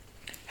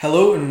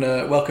Hello and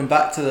welcome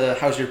back to the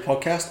How's Your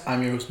Podcast.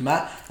 I'm your host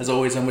Matt. As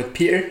always, I'm with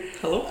Peter.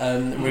 Hello.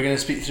 We're going to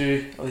speak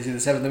through obviously the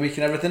 7th of the week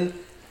and everything.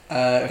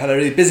 We've had a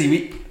really busy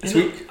week this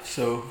week,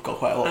 so we've got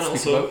quite a lot to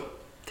speak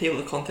about. Table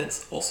of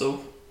contents, also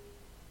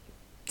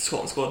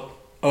Scotland squad.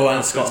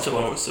 And Scotland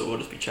tomorrow, squad. so we'll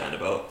just be chatting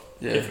about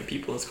different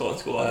people in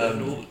Scotland squad,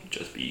 and we'll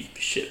just be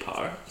shit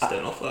power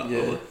staying off that.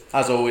 Yeah.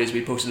 As always,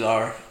 we posted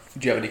our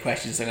 "Do you have any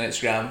questions?" thing on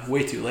Instagram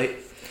way too late.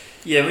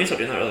 Yeah, we need to start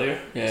doing that earlier.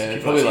 Yeah,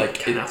 so probably like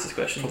can ask us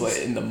questions.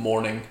 Probably in the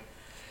morning.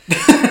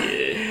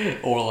 Yeah.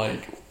 Or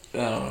like I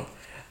don't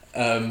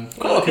know.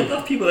 A lot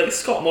of people like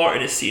Scott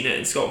Martin has seen it,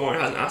 and Scott Martin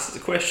hasn't asked us a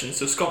question.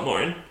 So Scott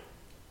Martin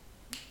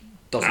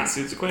doesn't ask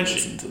us a question.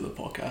 listen to the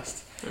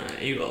podcast.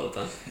 You got it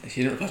done.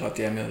 He didn't reply to my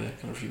DM the other day,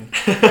 kind of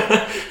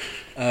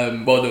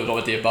refusing. Well, no, not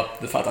a DM, but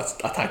the fact that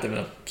I tagged him in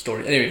a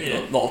story.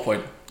 Anyway, not the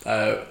point.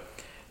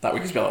 That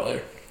week is a bit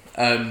later.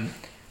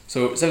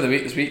 So 7th of the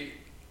week this week.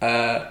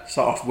 Start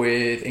off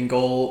with in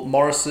goal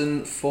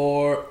Morrison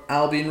for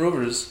Albion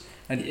Rovers.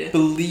 I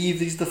believe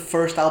he's the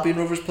first Albion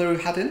Rovers player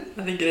we've had in.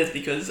 I think it is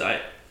because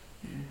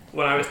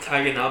when I was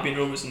tagging Albion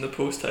Rovers in the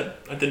post,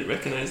 I didn't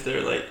recognise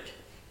their like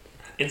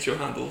Instagram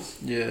handles.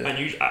 Yeah.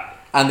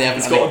 And they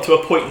haven't. It's gotten to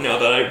a point now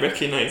that I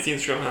recognise the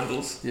Instagram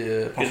handles.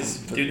 Yeah. Because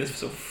doing this for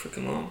so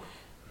freaking long.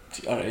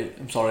 Alright,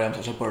 I'm sorry, I'm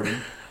such a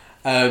burden.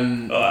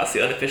 That's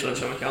the unofficial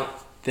Instagram account.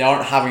 They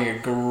aren't having a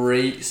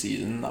great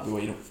season. That'd be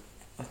what you know.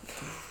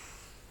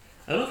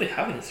 I don't know if they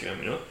have an Instagram.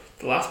 You know,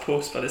 the last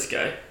post by this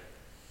guy.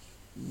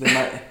 They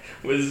might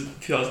was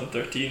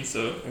 2013,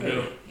 so okay. I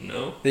don't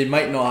know. They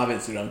might not have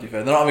Instagram, to be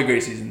fair. They're not having a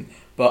great season.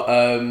 But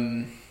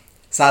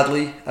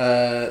sadly,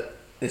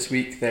 this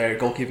week their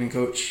goalkeeping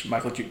coach,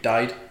 Michael Duke,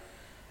 died.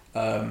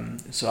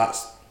 So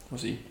that's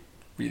obviously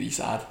really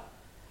sad.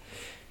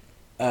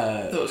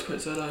 That was quite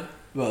sad,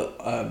 Well,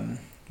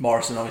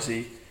 Morrison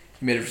obviously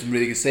he made some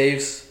really good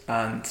saves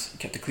and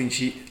kept a clean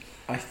sheet,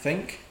 I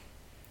think.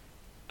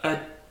 I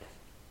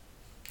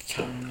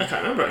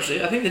can't remember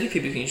actually. I think they did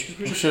keep a clean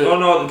sheet. Sure. Oh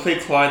no, they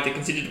played Clyde. They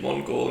conceded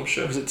 1 goal. I'm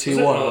sure. Was it 2-1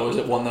 or was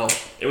it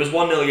 1-0? It was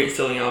 1-0 against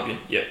Stirling Albion.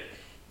 Yeah,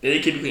 they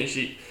did keep a clean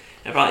sheet.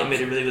 And apparently,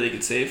 made a really really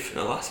good save in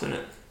the last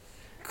minute.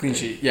 Clean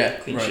sheet, yeah.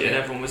 Clean sheet, and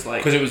everyone was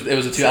like, because it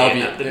was a 2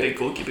 Albion. The big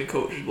goalkeeping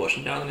coach was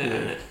watching down it,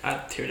 and I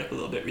teared up a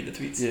little bit reading the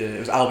tweets. Yeah, it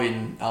was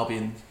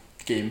Albion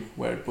game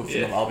where both of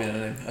them have Albion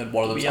in it, and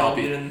one of them's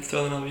Albion and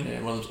Stirling Albion. Yeah,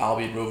 one of them's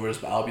Albion Rovers,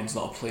 but Albion's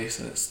not a place,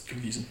 and it's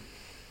confusing.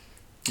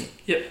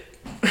 Yep.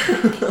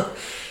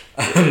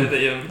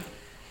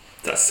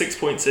 That's 6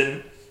 points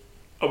in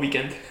a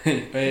weekend.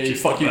 Hey,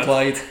 fuck you,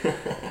 Clyde.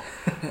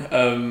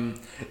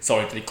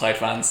 Sorry to the Clyde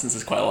fans, since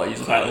there's quite a lot of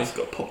you. Clyde also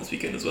got popped this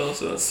weekend as well,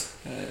 so that's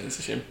it's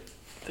a shame.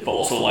 But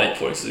also like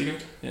points this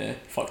weekend. Yeah,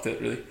 fucked it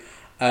really.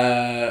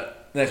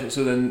 Next one.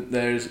 So then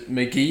there's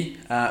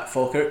McGee at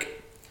Falkirk,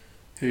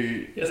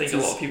 who I think a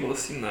lot of people have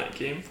seen that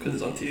game because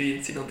it's on TV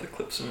and seen other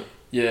clips from it.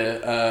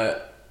 Yeah,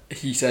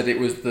 he said it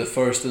was the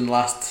first and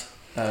last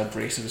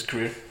brace of his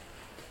career.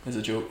 As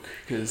a joke,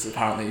 because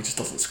apparently he just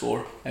doesn't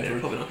score ever.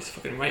 Yeah, probably not. He's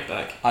fucking right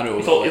back. I know.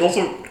 He's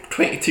also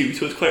 22,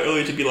 so it's quite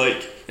early to be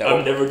like,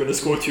 I'm never going to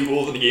score 2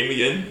 goals in a game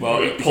again.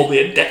 Well, probably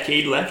a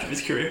decade left of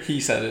his career. He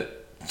said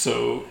it,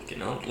 so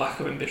lack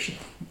of ambition.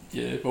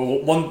 Yeah, but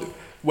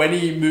when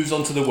he moves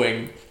onto the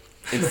wing,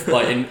 as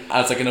like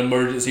an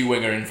emergency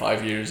winger in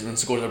 5 years, and then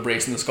scores a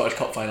brace in the Scottish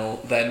Cup final,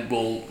 then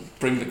we'll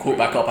bring the quote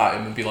back up at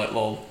him and be like,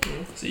 "Lol,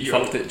 so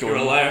you're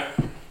a liar."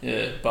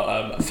 Yeah,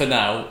 but for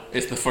now,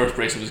 it's the first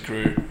brace of his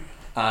career.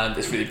 And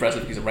it's really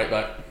impressive. He's a right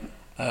back.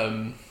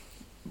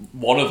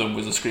 One of them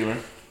was a screamer.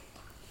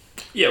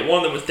 Yeah, one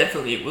of them was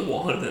definitely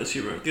 100% a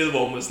screamer. The other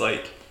one was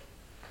like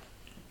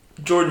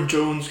Jordan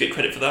Jones get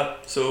credit for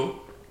that.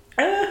 So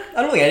I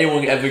don't think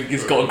anyone ever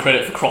gets gotten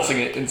credit for crossing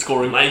it and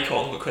scoring.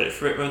 Maicon got credit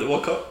for it. Remember the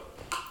World Cup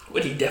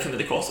when he definitely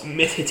did the cross,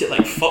 hit it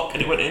like fuck,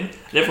 and it went in.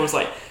 And everyone's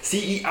like, "See,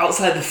 he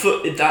outside the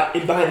foot did that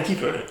in behind the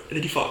keeper, and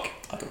did he fuck?"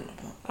 I don't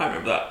remember that. I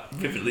remember that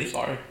vividly.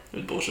 Sorry. It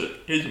was bullshit.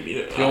 He didn't mean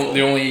it.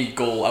 The only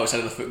goal outside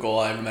of the foot goal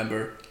I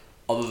remember,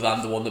 other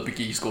than the one that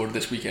McGee scored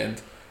this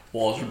weekend,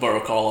 was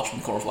Roberto Carlos from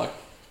the corner flag.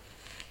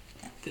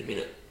 Didn't mean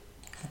it.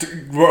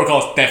 Roberto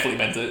Carlos definitely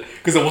meant it,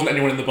 because there wasn't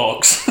anyone in the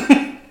box.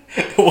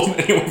 There wasn't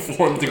anyone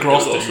for him to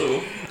cross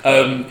to.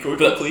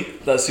 George Oakley.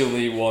 That's the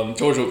only one.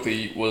 George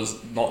Oakley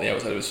was not the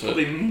outside of his foot.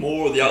 Probably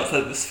more the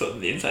outside of his foot than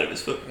the inside of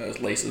his foot. It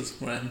was laces.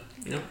 Right?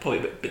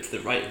 Probably a bit to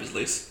the right of his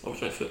lace, of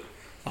his right foot.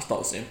 That's not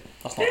the same.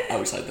 That's not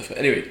outside the foot.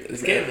 Anyway,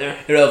 it's getting there.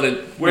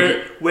 Irrelevant.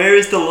 Where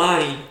is the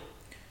line?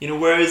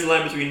 Where is the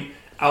line between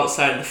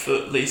outside the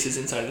foot, laces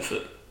inside the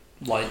foot?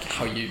 Like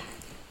how you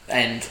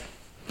end.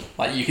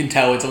 Like you can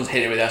tell when someone's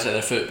hit it with the outside of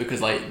their foot because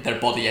like their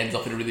body ends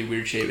up in a really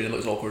weird shape and it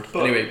looks awkward.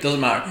 But anyway, it doesn't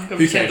matter.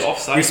 Who cares?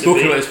 We've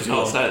spoken about this for too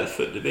long. Outside of the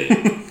foot debate.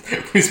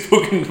 We've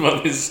spoken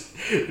about this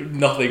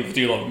nothing for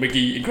too long.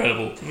 McGee,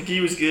 incredible.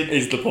 McGee was good.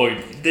 Is the point.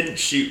 He didn't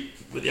shoot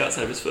with the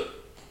outside of his foot.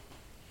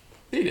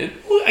 He did.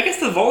 Well, I guess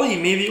the volley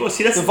maybe was.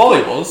 See, that's the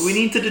volley was. We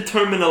need to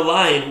determine a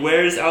line.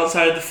 Where does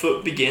outside of the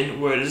foot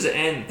begin? Where does it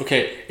end?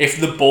 Okay, if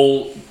the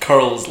ball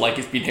curls like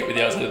it's been hit with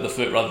the outside of the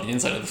foot rather than the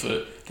inside of the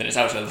foot, then it's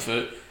outside of the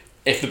foot.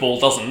 If the ball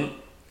doesn't,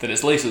 then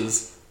it's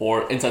laces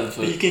or inside the But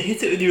foot. you can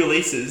hit it with your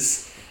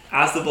laces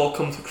as the ball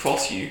comes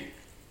across you,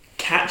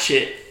 catch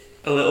it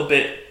a little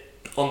bit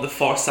on the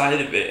far side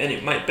of it, and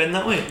it might bend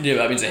that way. Yeah,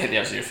 but that means it hit the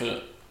outside of your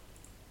foot.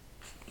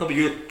 No, but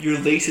your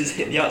laces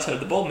hit the outside of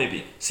the ball,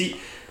 maybe. See,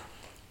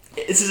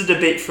 this is a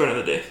debate for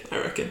another day, I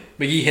reckon.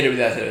 McGee hit it with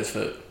the outside of his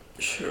foot,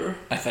 Sure.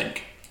 I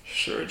think.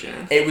 Sure,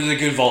 Jan. It was a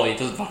good volley, it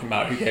doesn't fucking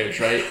matter, who cares,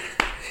 right?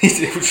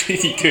 It was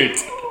really good.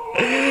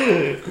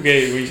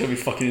 Okay, we should be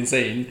fucking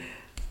insane.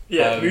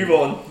 Yeah, move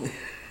on.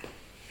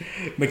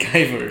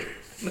 MacGyver.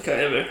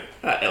 MacGyver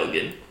at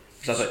Elgin.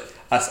 That's like,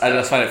 I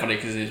just find it funny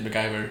because it's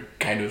MacGyver,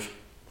 kind of,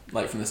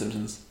 like from The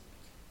Simpsons.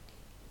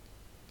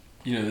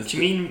 You know, Do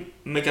you mean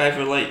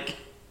MacGyver like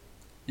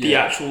the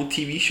actual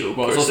TV show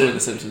Well, it's also in The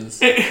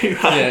Simpsons.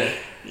 Yeah.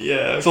 Yeah,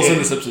 Okay. it's also in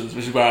The Simpsons,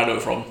 which is where I know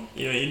it from.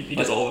 You know, he Like,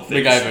 does all the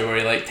things. MacGyver, where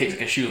he like takes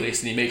like a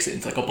shoelace and he makes it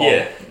into like a ball.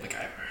 Yeah,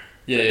 MacGyver.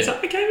 Yeah, Is yeah.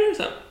 that MacGyver? Or is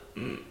that?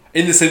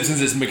 In The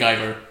Simpsons, it's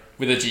MacGyver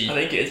with a G. I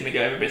think it is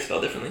MacGyver, but it's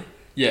spelled differently.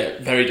 Yeah,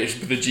 very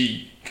different with a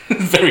G.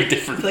 Very I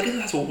different. feel like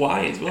that's a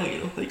Y as well. You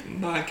know, like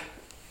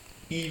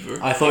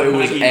Mag-Ever. I thought it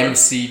was Mag-Ever.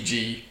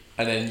 MCG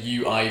and then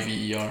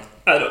UIVER.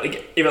 I don't know.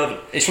 Like, irrelevant.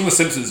 It's from The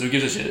Simpsons, so who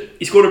gives a shit?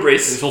 He scored a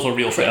brace It's also a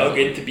real for thing.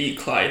 Elgin to beat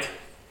Clyde.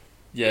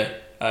 Yeah,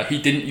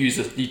 he didn't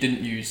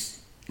use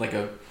like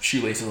a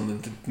shoelace or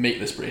something to make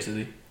this brace, did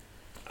he?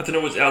 I don't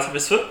know what's out of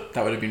his foot.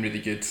 That would have been really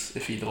good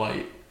if he'd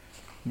like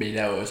made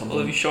out or something.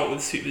 Well, if he shot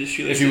with his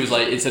shoelace. If he was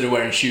like, instead of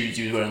wearing shoes,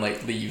 he was wearing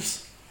like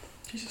leaves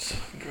Jesus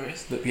fucking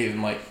Christ. that gave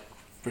him like.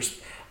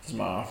 Doesn't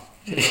matter.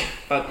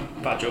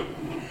 Bad joke.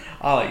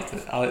 I liked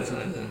it. I liked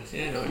it.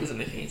 Yeah, no, it doesn't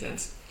make any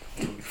sense.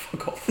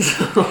 Fuck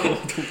off. I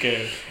don't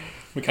care.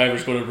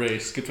 MacGyver's got a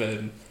brace. Good for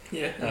him.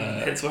 Yeah,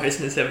 hence why it's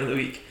in the 7 of the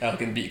week.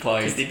 Elgin beat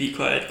Because Clyde. they beat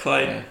Clyde.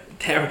 Clyde, Yeah.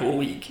 terrible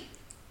week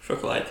for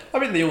Clyde. I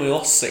mean, they only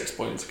lost 6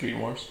 points. Could be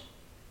worse.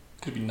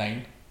 Could be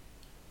 9.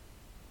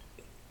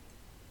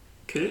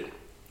 Could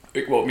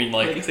it? Well, I mean,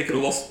 I like, guess they could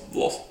have lost.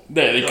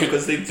 yeah, they No, could.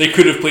 'cause They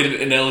could have played an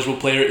ineligible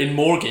player in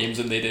more games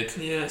than they did.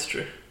 Yeah, that's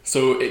true.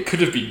 So it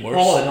could have been worse.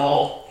 All in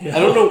all, I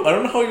don't know. I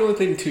don't know how you only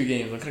played in 2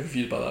 games. I'm kind of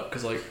confused about that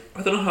because, like,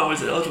 I don't know how I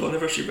was eligible. I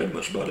never actually read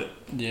much about it.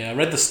 yeah, I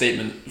read the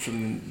statement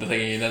from the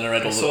thingy, and then I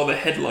read I all saw the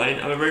headline.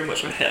 I'm very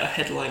much a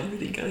headline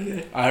reading kind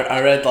of guy.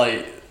 I read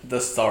like the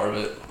start of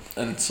it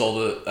and saw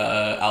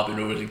that Albion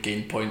Rovers had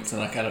gained points,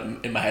 and I kind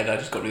of in my head I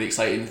just got really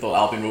excited and thought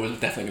Albion Rovers was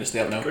definitely going to stay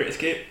up now. Great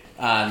escape.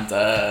 And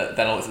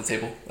then I looked at the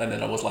table, and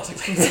then I was less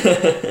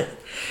excited.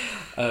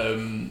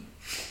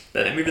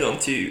 Then moving on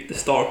to the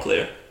star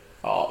player,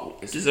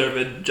 It's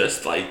deserving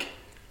just like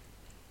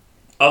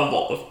a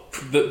lot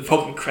of the,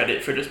 fucking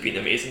credit for just being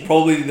amazing.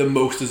 probably the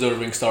most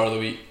deserving star of the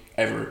week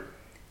ever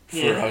for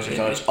Yeah, Housing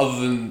maybe. College, other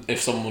than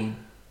if someone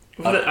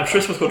I'm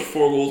sure someone scored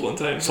 4 goals one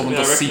time. Someone I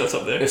does reckon C- that's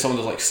up there. if someone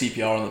does like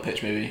CPR on the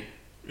pitch, maybe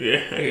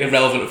Yeah, okay.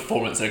 irrelevant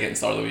performance, they're getting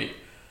star of the week.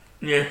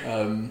 Yeah,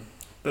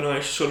 but no,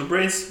 she showed a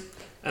brace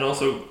and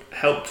also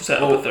helped to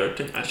set up a third.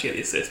 Didn't actually get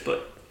the assist,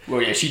 but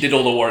Well, yeah, she did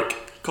all the work.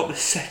 got the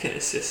second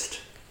assist.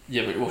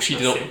 Yeah, but well, she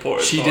That's did the all,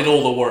 important she part. did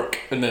all the work,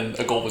 and then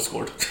a goal was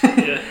scored.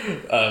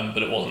 Yeah,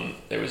 But it wasn't.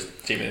 It was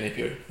Jamie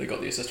Napier that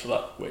got the assist for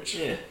that. Which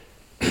yeah.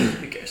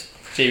 Who cares?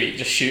 Jamie,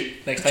 just shoot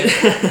next time.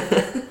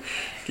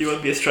 If you want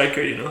to be a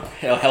striker, you know.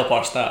 It'll help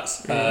our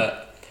stats.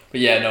 But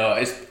yeah, no,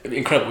 it's an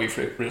incredible week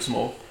for Real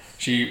Small.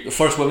 She the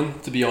first woman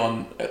to be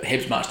on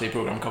Hibs Matchday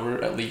programme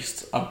cover, at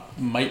least.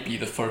 Might be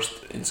the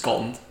first in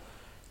Scotland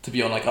to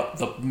be on like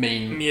the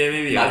main. Yeah,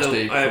 maybe. Match I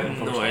day have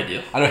from no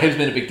idea. I know Hibs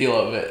made a big deal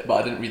out of it, but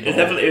I didn't read the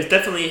It whole. was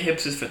definitely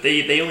Hibs' for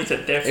they only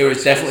said their first. It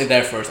was definitely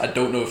there first. I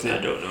don't know if they. I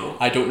don't know.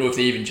 I don't know if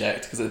they even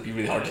checked because it'd be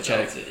really hard to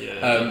check. Yeah,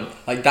 I don't know.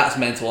 Like that's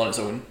mental on its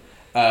own.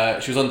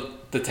 She was on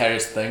the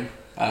terrace thing,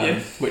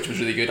 which was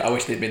really good. I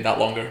wish they'd made that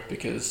longer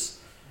because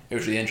it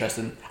was really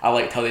interesting. I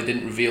liked how they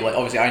didn't reveal. Like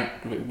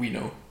obviously, we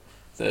know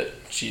that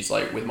she's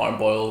like with Martin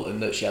Boyle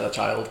and that she had a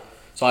child,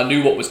 so I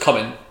knew what was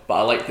coming. But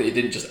I liked that they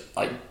didn't just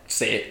like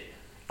say it.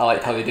 I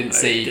liked how they didn't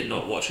say. I did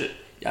not watch it.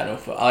 Yeah, I know.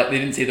 But they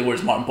didn't say the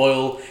words Martin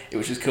Boyle. It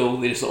was just cool.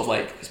 They just sort of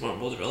like. Because Martin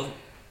Boyle's irrelevant.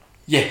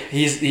 Yeah,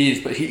 he is,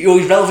 but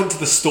he's relevant to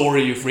the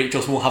story of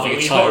Rachel Small having a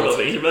He's child. not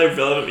relevant. He's very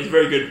relevant. He's a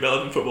very good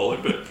relevant footballer,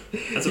 but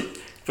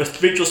for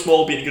Rachel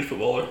Small being a good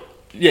footballer,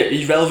 Yeah,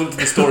 he's relevant to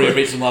the story of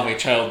Rachel Small having a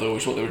child, though,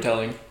 which is what they were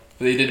telling.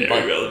 But they didn't very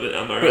like. relevant.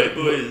 Am I right,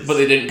 boys? But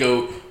they didn't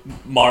go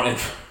Martin.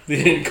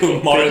 They didn't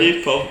go Martin.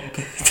 Piggy pump.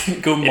 They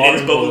didn't go In Martin.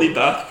 his bubbly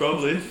bath,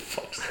 probably.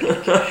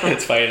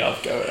 It's fine.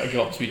 I'll give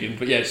up speaking.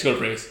 But yeah, she's got a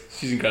brace.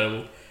 She's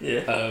incredible.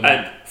 Yeah.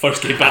 And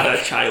first game Had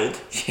back. a child.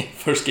 Yeah,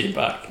 first game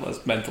back.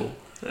 That's mental.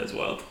 That's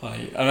wild.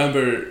 I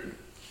remember.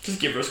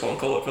 Just give her a call and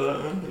call up for that,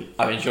 man.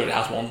 I mean, she already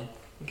has one.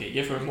 Okay,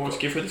 give her more.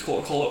 Give her the call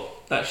and call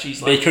up that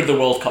she's like. Make her the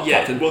World Cup yeah,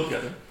 captain. world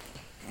captain.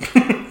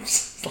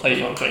 It's like,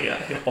 That's what I'm trying to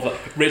get at here. of that.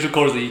 Rachel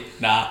Corsley,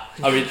 nah.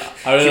 I mean,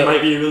 She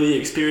might be a really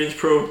experienced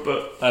pro,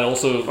 but and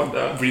also fuck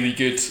that. really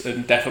good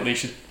and definitely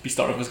should be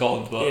starting for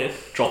Scotland, but Yeah.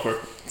 drop her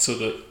so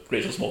that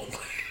Rachel Small can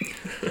play.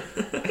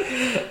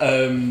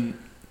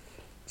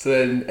 So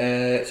then,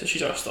 So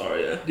she's our star,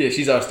 yeah. yeah,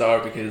 she's our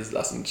star because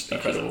that's just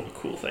That's incredible. a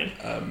cool thing.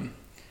 Um,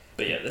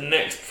 But yeah, the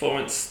next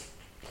performance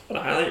Got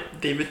a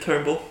highlight. David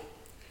Turnbull,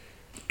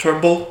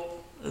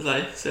 as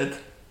I said.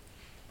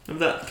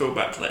 Remember that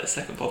throwback to like the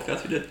second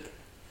podcast we did?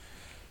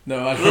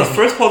 No, I It was our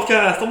first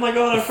podcast. Oh my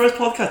god, our first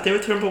podcast.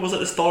 David Turnbull was at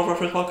the start of our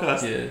first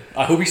podcast. Yeah,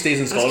 I hope he stays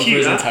in Scotland cute, for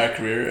his huh? entire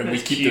career, and we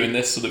That's keep cute. doing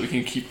this so that we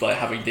can keep like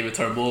having David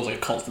Turnbull as like a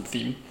constant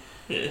theme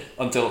Yeah.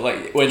 until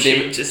like when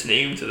David Change his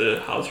name to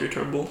the How's Your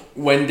Turnbull.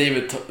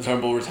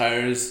 Turnbull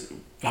retires,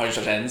 how it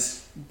just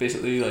ends.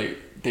 Basically,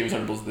 like David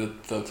Turnbull's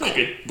Sounds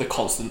good. the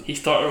constant. He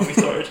started when we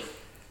started.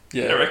 I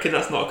Yeah, reckon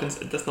that's not a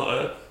coincidence.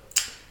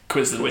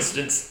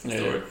 coincidence. Yeah,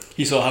 Story. yeah.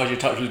 He saw How's Your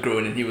Touch was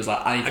growing, and he was like,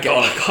 I need to I get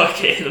on it. got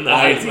to get in on that.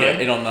 I need to man.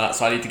 get in on that,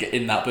 so I need to get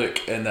in that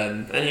book, and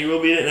then And he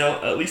will be in it now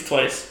at least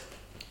twice.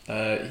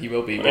 he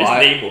will be. Or Well,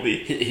 his name will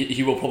be.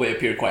 he will probably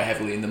appear quite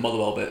heavily in the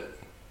Motherwell bit,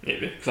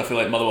 Maybe. because I feel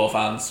like Motherwell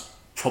fans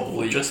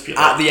probably Just be at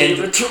like, the end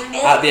David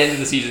Turnbull. at the end of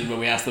the season when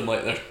we ask them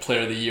like their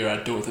player of the year, I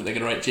don't think they're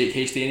gonna write Jake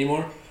Hasty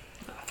anymore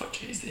Fuck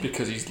Chase.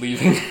 because he's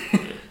leaving.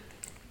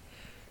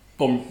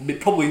 Well,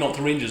 probably not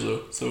to Rangers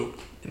though, so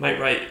They might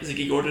write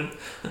Ziggy Gordon.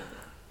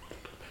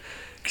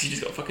 Because he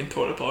just got fucking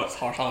torn apart. it's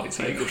harsh. I It's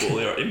think like a goal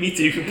there. Me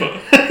too, but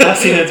I've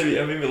seen that tweet.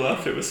 It made me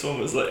laugh. It was someone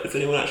was like, "Has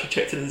anyone actually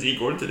checked in on Ziggy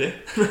Gordon today?"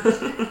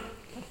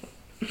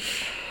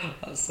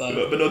 that's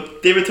But no,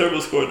 David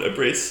Turnbull scored a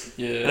brace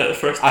yeah. at the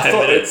first I 10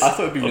 thought minutes. I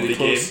thought it'd be of really the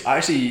close. I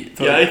actually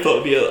thought Yeah, I thought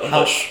it'd be a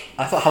How- much.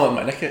 I thought Hamlet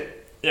might nick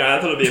it. Yeah,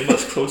 I thought it'd be a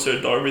much closer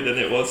derby than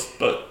it was.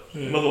 But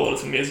Yeah. Motherwell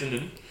is amazing,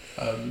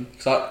 and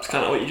So it's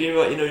kind of what you dream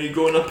about. You know, you're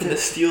growing up in the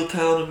steel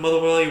town of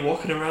Motherwell. You're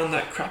walking around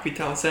that crappy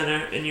town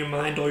centre. In your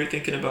mind, all you're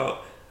thinking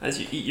about as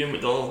you eat your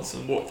McDonald's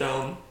and walk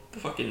down the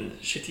fucking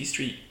shitty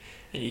street,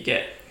 and you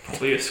get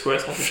probably a square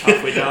sausage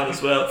halfway down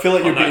as well. Feel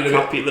like on you're that being a bit-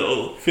 crappy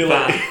little feel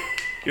van. like-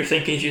 You're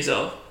thinking to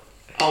yourself,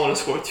 I want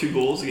to score 2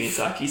 goals against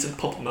Aki's and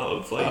pump them out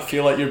of I like.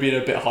 feel like you're being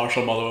a bit harsh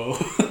on Motherwell.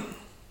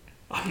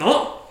 I'm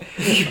not.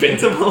 You've been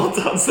to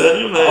Maltown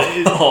Centre,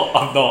 man. No,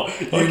 I'm not.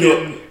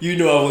 You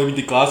know I've only been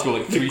to Glasgow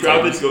like The 3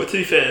 grab and times. go. To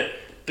be fair,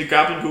 the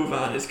grab and go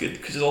van is good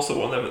because there's also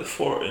one of them at the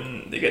fort,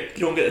 and you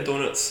don't get the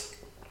donuts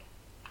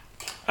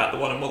at the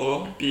one in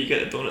Motherwell, but you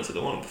get the donuts at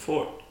the one at the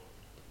fort.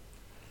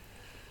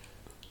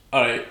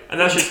 Alright, And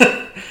that's just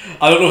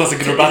I don't know if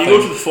that's a good or if bad you go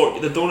to thing. the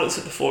fort, the donuts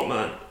at the fort,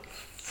 man.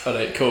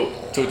 Alright, cool.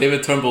 So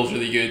David Turnbull's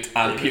really good,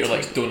 and David Peter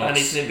likes Turnbull. I need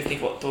donuts. to maybe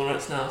think about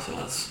donuts now, so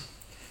that's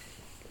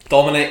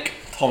Dominic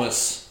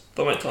Thomas.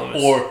 Dominic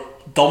Thomas. Or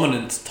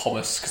Dominant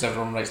Thomas, because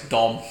everyone writes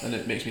Dom, and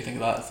it makes me think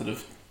of that instead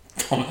of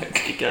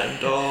Dominic. Again,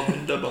 Dom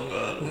in the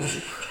bungalow.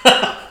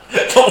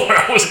 Not where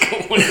I was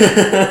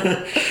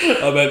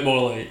going. I meant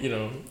more like,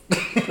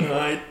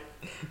 Right.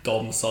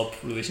 Dom sub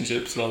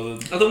relationships rather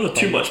than. I don't know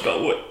too much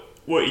about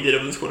what he did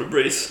other than scored a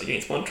brace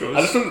against Montrose.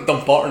 I just know that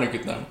Dumbarton are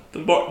good now.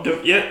 Dumbarton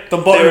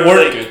Dumbarton they're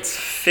weren't like good.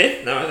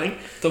 5th now, I think.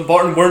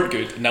 Dumbarton weren't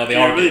good, and now they They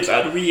are were really good.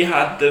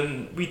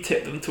 bad. We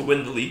tipped them to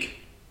win the league.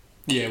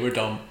 Yeah, we're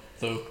dumb.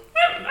 So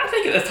I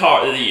think at the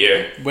start of the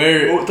year,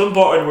 we're.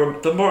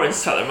 Dumbarton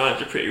sat their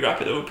manager pretty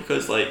rapid though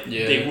because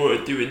Yeah. they were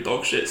doing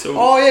dog shit. So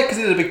Oh yeah, because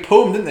they did a big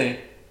poem, didn't they?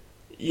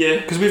 yeah,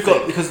 Because we've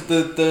got because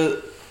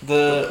the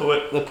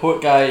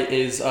poet. guy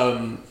is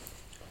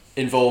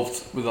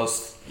involved with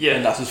us. Yeah.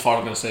 And that's as far as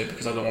I'm going to say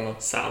because I don't want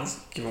to Sounds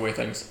give away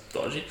things.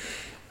 dodgy.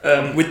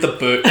 With the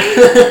book,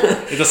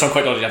 it does sound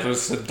quite dodgy. After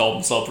it's a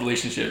dom sub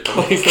relationship. But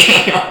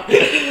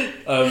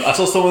like, I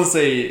saw someone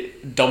say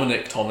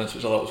Dominic Thomas,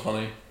 which I thought was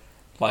funny.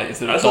 Like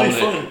instead of That's really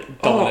Dominic, funny.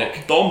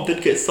 Dominic. Dom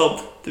did get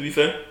subbed. To be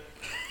fair,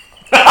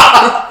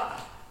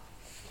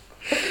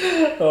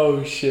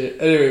 Oh shit.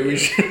 Anyway, we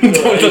should.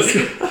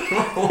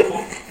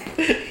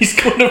 He's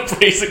going to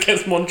brace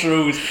against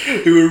Montrose,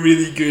 who were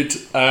really good,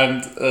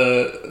 and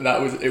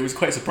it was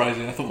quite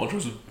surprising. I thought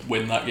Montrose would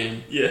win that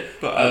game. yeah,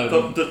 but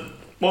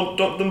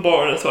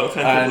Dumbarton is trying to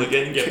And-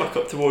 again and get back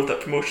up towards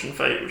that promotion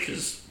fight, which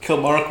is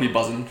Kilmarnock will be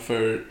buzzing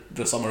for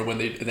the summer when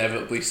they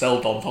inevitably sell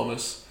Dom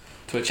Thomas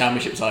to a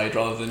championship side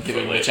rather than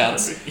giving him a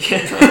chance.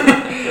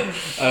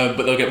 Yeah,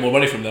 But they'll get more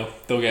money from them.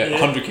 They'll get Yeah.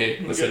 100k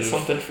we'll instead get of.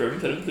 something for him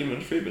instead of leaving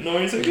him free. But no,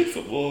 he's a good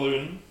footballer,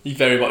 and He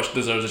very much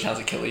deserves a chance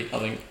at Killy, I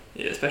think.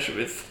 yeah, especially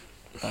with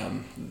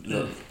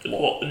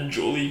What? and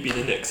Jolie being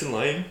the next in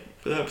line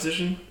for that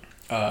position.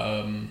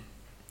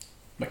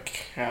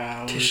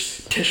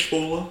 Tish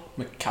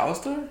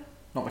McAllister?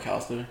 Not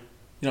McAllister.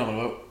 You know what I'm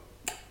about.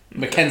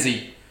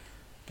 Mackenzie.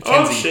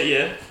 Oh shit,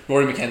 yeah.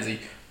 Rory Mackenzie.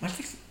 I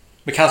think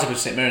McAllister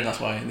was St Mirren, that's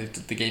why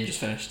the game just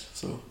finished.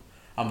 So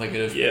I'm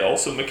thinking of. Yeah,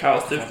 also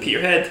McAllister, McAllister.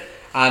 Peterhead.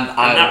 And And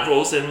that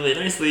rolls in really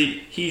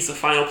nicely. He's the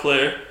final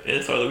player in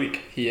the third of the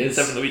week. He In the is.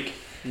 7th of the week.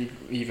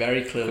 he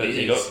very clearly Because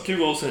he is. got 2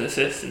 goals and an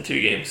assist in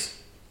 2 games,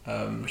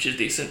 which is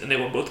decent, and they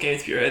won both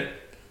games, Peterhead.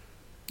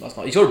 That's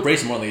not. He scored a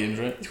brace in one of the games,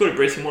 right? He scored a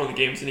brace in one of the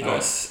games, and he got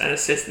Alright. an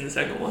assist in the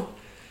second one.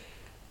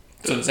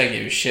 So the second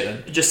game was shit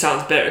then. It just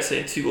sounds better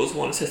saying 2 goals,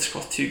 1 assist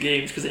across 2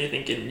 games, because then you're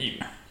thinking you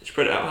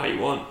spread it out how you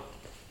want.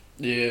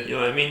 Yeah. You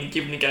know what I mean?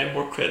 Giving the guy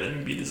more credit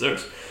than he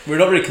deserves. We're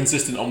not very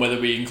consistent on whether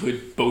we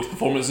include both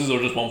performances or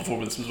just one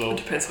performance as well. It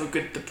depends how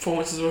good the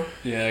performances were.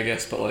 Yeah, I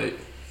guess, but like.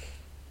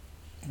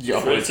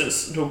 Yeah, For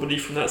instance, nobody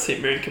from that St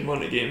Mirren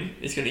Kilmarnock game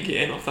is going to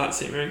get in off that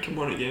St Mirren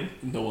Kilmarnock game.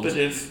 no one's. But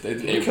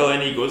if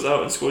Kilkenny goes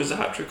out and scores a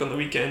hat trick on the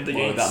weekend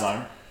against... that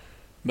matter?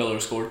 Miller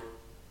scored.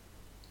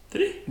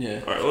 Did he?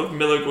 Yeah. Alright, well, if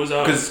Miller goes out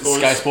and Because scores...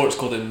 Sky Sports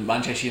called him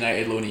Manchester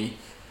United loanee,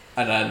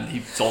 and then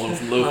he saw them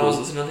from I Liverpool. was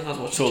listening, I think I was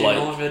watching So, Jane like-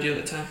 Oliver video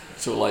at the time.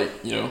 So like,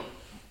 you know,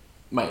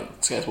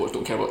 Sky Sports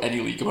don't care about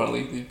any league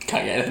apparently. They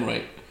can't get anything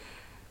right.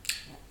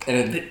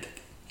 And then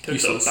They're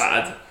useless. so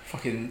bad.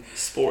 fucking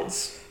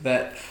Sports.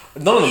 that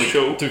none of them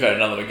Show. to be fair,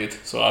 none of them are good.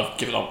 So I've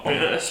given up on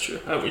Yeah, that's true.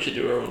 I think we should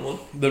do our own one.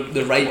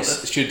 the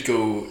rights should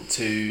go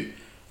to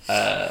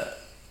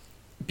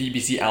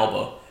BBC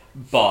Alba,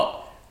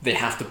 but they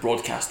have to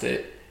broadcast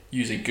it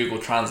using Google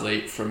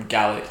Translate from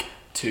Gaelic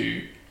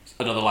to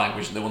another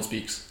language that no one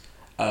speaks.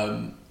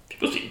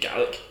 People speak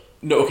Gaelic.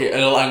 No, okay,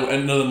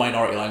 another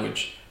minority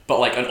language, but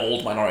like an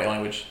old minority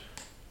language.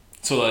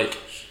 So like,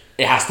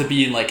 it has to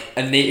be in like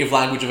a native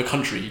language of a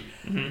country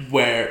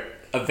where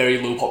a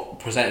very low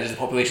percentage of the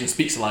population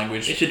speaks the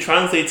language. They should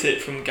translate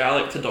it from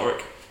Gaelic to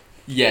Doric.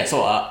 Yeah,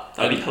 something like that.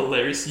 That'd be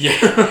hilarious.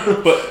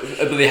 Yeah, but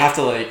they have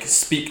to like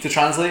speak to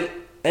translate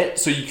it,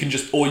 so you can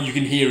just all you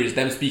can hear is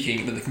them speaking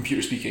and then the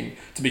computer speaking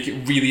to make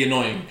it really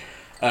annoying,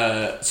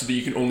 so that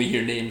you can only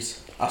hear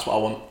names. That's what I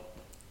want.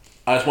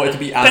 I just want it to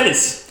be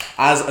as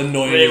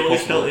annoying Ray as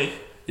Willis possible. Penalty.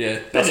 Yeah,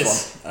 that's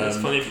Dennis. fun. That's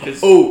funny because...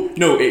 Oh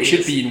no, it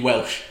should be in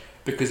Welsh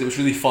because it was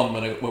really fun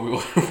when we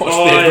watched the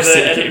Edinburgh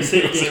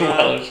City game. It was in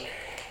Welsh.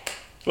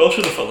 Welsh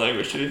is a fun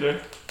language to be fair.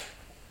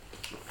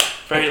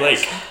 Very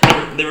like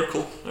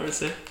lyrical, I would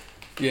say.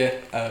 Yeah,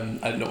 I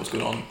didn't know what was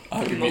going on.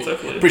 I'm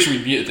Definitely. pretty sure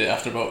we muted it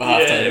after about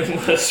half Yeah, time.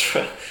 it was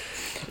right.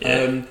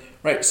 Yeah.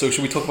 Right, so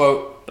should we talk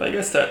about... But I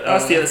guess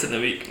that's the end of the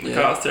week. Yeah.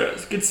 McAllister,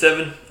 it's a good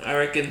 7. I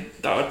reckon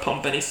that would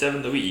pump any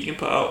 7 the week you can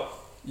put out.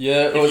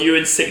 Yeah, If you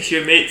and 6 of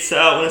your mates set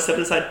out on a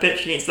 7-a-side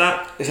pitch against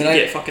that, It's you a nice-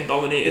 get fucking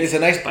dominated. it's a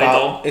nice by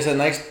Dom. it's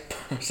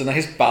a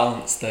nice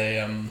balanced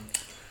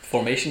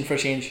formation for a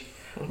change.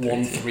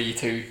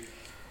 1-3-2.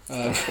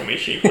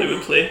 Formation you probably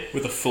would play.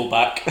 With a full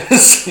back,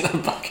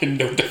 back and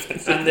no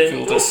defense. And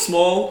then Will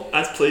Small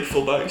has played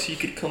fullback, so you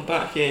could come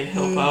back in,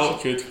 help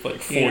out. Good,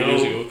 like 4 You know.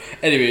 years ago.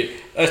 Anyway,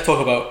 let's talk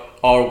about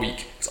our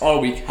week. 'Cause our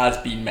week has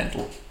been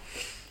mental.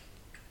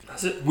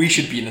 That's it. We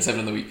should be in the 7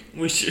 of the week.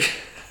 We should.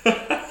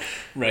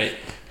 Right.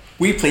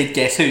 We played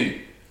Guess Who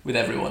with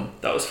everyone,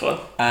 That was fun.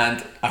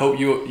 and I hope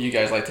you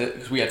guys liked it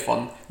because we had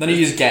fun. None of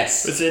you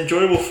guess. It's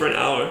enjoyable for an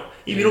hour.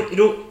 You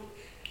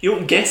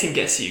don't guess and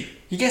guess you.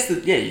 You guess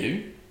that? Yeah, you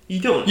do. You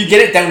don't. You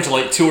get it down to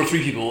like 2 or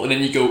 3 people, and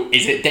then you go,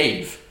 "Is it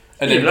Dave?"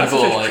 And Yeah, then but that's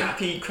people such are a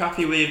like,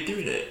 crappy way of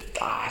doing it.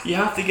 "Ah, You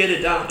have to get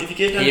it down. If you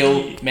get it down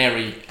Hail to...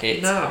 Mary,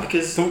 hit." Nah,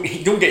 because Don't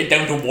get it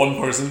down to one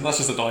person. That's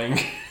just annoying.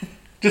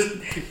 Just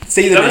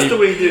say the that's name. the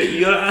way to do it.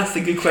 You gotta ask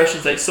the good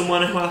questions. Like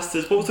someone who asked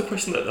us, what was the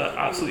question that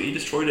absolutely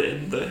destroyed it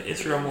in the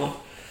Instagram one?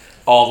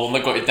 Oh, the one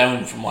that got it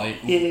down from like.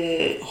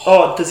 Yeah.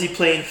 Oh, does he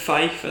play in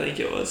Fife? I think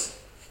it was.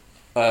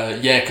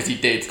 Yeah, because he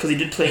did. Because he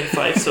did play in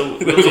Fife, so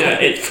There was yeah,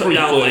 like it put 3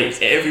 down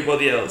players. like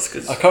everybody else.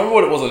 Cause I can't remember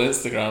what it was on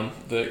Instagram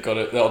that got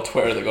it. On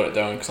Twitter that got it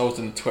down because I was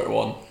in the Twitter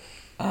one,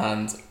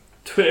 and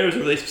Twitter was a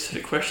really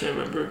specific question. I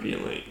remember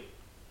being like,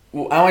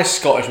 well, Am I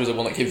Scottish was the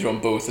one that came through on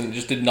both, and it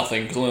just did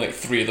nothing because only like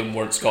 3 of them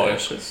weren't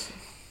Scottish. Yeah,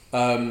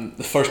 'cause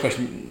The first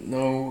question,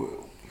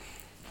 no.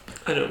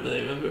 I don't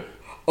really remember.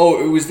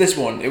 Oh, it was this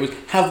one. It was,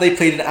 have they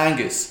played in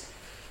Angus?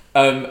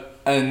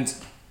 And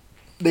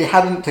they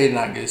hadn't played in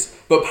Angus,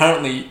 but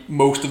apparently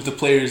most of the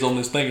players on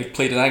this thing had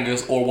played in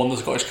Angus or won the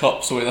Scottish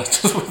Cup, so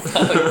that's just with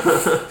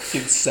that, like,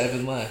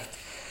 7 left.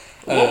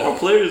 A lot more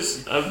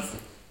players have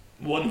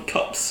won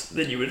cups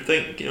than you would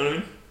think. You know what I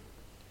mean?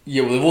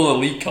 Yeah, well, they've won the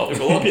League Cup. There's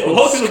a lot of people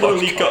won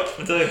the League Cup.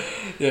 I tell you.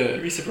 Yeah,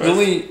 You'd be surprised. there's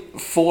only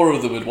 4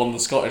 of them had won the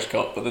Scottish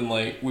Cup, but then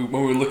like when we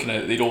were looking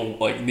at it, they'd all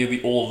like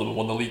nearly all of them had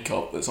won the League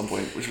Cup at some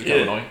point, which was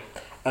kind of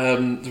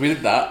annoying. So we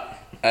did that.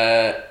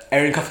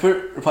 Erin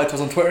Cuthbert replied to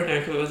us on Twitter.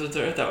 Eric was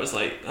there. That was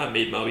like that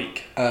made my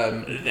week.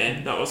 And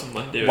then that was on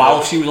Monday.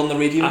 While she was on the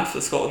radio. After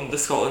the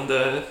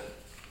Scotland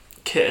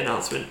kit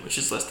announcement, which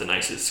is just the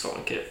nicest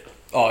Scotland kit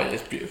Oh yeah,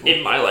 it's beautiful.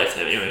 in my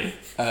lifetime anyway.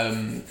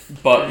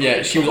 But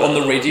yeah, she was on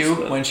the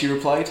radio when she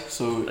replied.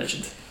 So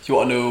Legend. if you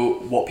want to know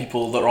what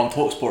people that are on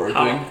TalkSport are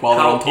doing while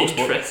how they're on TalkSport,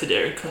 interested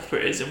Erin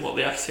Cuthbert is in what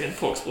they have to say on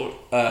TalkSport.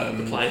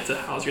 Replying to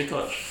How's Your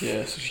Touch.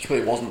 yeah, so she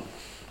clearly wasn't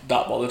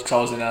that bothered because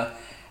I was in a.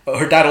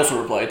 Her dad also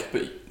replied,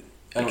 but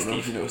I don't know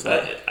if you noticed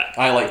that.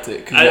 I liked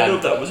it. Cause I don't know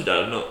if that was your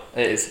dad or not.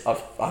 It is. I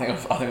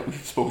think we've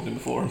spoken to him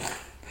before.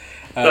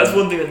 That's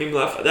one thing that made me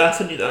laugh. I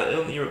sent you that. I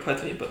don't think you replied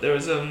to me, but there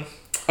was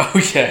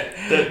Oh yeah.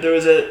 there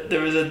was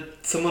a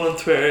someone on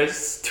Twitter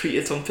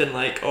tweeted something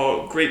like,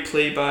 "Oh, great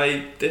play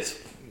by this."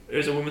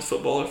 There's a women's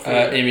footballer for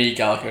Amy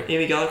Gallagher.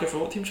 Amy Gallagher for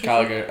what team?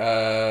 Gallagher.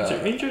 Is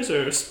it Rangers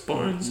or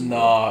Spartans?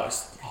 No,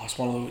 it's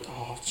one of those.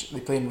 Oh,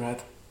 they play in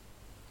red.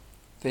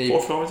 They.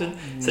 Or Farmington.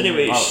 So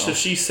anyway, I don't so know.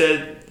 she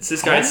said,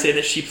 this guy saying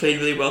that she played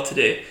really well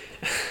today.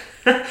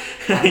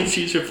 And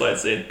she's replied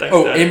saying, "Thanks,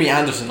 Oh, Dad." Amy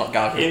Anderson, not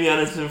Gallagher. Amy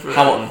Anderson for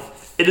Hamilton.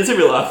 It is a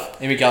real laugh.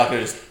 Amy Gallagher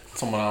is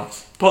someone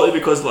else. Partly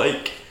because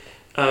like,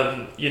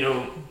 you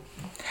know,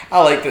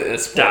 I like that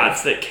it's supportive.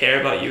 dads that care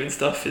about you and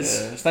stuff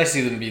is It's nice to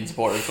see them being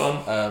supportive,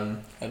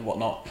 fun. and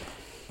whatnot.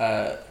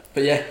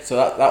 But yeah, so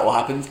that all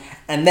happened,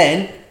 and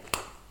then we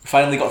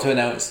finally got to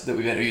announce that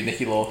we've interviewed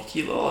Nicky Law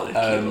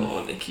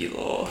Nicky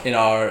Law. in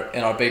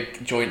our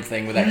big joint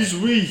thing with He's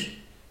we.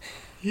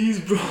 He's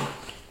bro.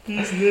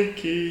 He's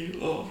Nicky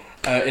Law.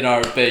 in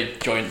our big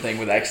joint thing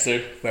with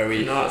Exeter, where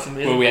we No, it's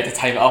amazing. where we had to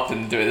time it up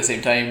and do it at the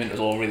same time, and it was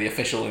all really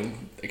official and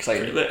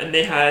exciting. And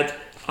they had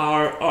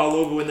our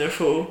logo in their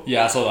photo.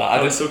 Yeah, I saw that.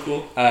 That was so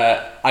cool.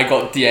 I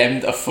got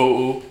DM'd a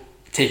photo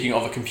taking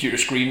of a computer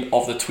screen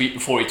of the tweet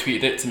before he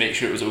tweeted it to make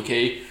sure it was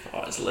okay.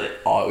 Oh, it's lit.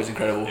 Oh, it was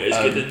incredible. It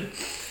was good.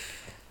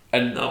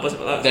 And No, it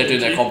wasn't about that. they're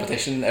doing their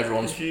competition.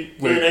 Everyone's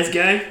Very nice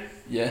guy.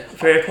 yeah.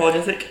 Very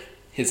apologetic.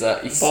 He's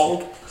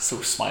Bald.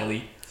 so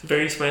smiley.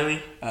 Very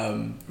smiley.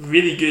 Um,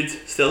 Really good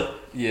still.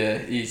 yeah,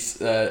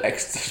 he's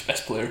Exeter's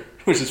best player,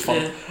 which is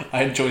fun. Yeah.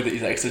 I enjoyed that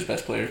he's Exeter's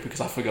best player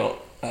because I forgot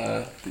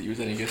that he was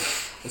any good.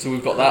 So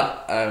we've got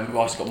that. We've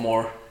also got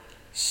more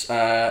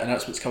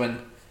announcements coming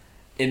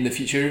in the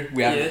future.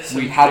 We have Yeah, some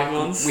we big had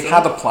ones, we so-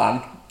 had a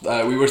plan.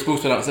 We were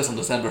supposed to announce this on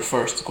December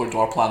 1st, according to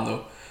our plan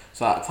though.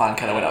 So that plan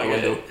kind of went out the I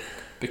get window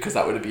because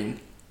that would have been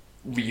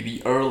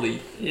really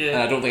early, and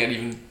Yeah. I don't think I'd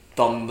even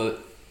done the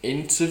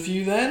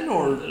interview then,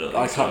 or I don't I think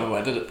can't so. remember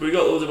when I did it. But we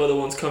got loads of other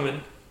ones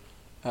coming.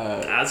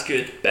 Uh,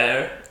 Good.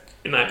 Better,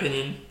 in my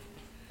opinion.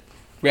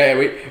 yeah,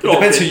 wait. It They're all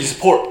depends good. who you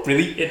support,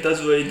 really. It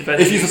does really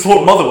depend. If who you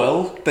support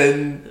Motherwell,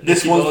 then this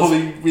Nicky one's Laws.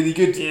 probably really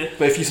good. Yeah.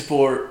 But if you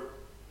support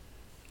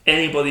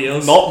Anybody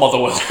else. not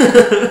Motherwell,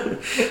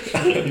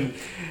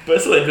 But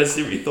it's still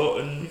interesting what you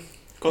thought and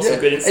got Yeah, some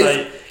good it's-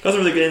 insight. Got some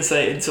really good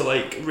insight into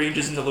like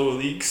Rangers in the lower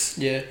leagues.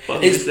 yeah.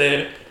 But he It's, was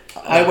there.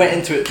 I went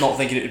into it not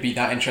thinking it would be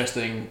that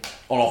interesting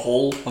on a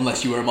whole,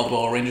 unless you were a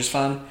Motherwell or Rangers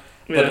fan.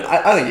 But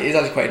Yeah. I think it is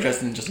actually quite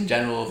interesting, just in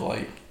general, of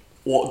like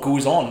what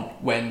goes on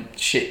when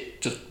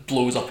shit just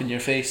blows up in your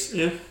face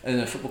Yeah. in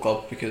a football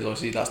club, because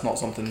obviously that's not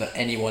something that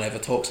anyone ever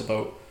talks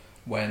about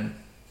when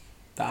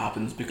that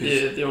happens. Because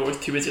Yeah, they're always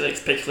too busy like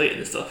speculating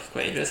and stuff.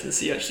 Quite interesting to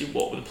see actually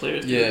what the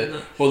players do. Yeah. and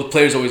that. well, the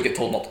players always get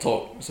told not to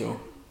talk, so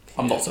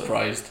I'm Yeah, not but-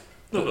 surprised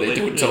No, that but they like,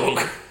 don't you know what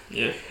I talk.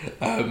 mean?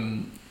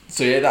 Yeah.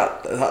 So yeah,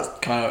 that's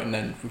coming out, and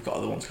then we've got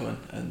other ones coming,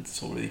 and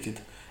it's all really good.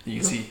 You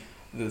can see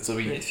so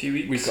Next few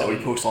weeks. we've got a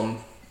post on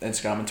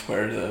Instagram and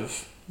Twitter that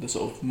have the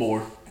sort of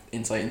more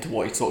insight into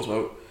what he talks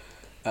about.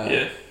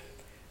 Yeah.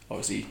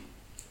 Obviously,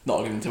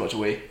 not giving too much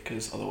away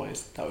because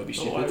otherwise that would be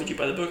So stupid. why would you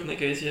buy the book in that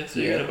case? Yeah. So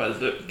Yeah. you're gonna buy the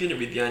book. You're gonna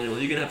read the annual.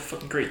 You're gonna have a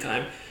fucking great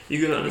time.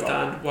 You're gonna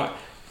understand why.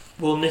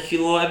 Will Nicky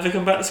Law ever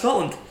come back to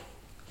Scotland?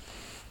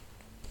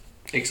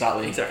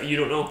 Exactly. Exactly. You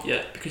don't know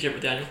yet because you're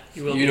with Daniel.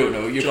 You will. You don't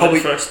know. You're July probably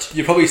 1st.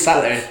 you're probably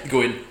sat there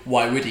going,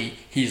 "Why would he?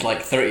 He's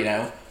like 30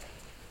 now."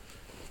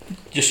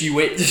 Just you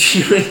wait,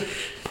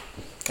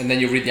 and then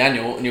you'll read the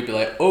annual, and you'll be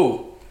like,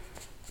 "Oh,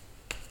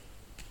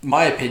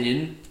 my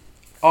opinion."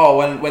 Oh,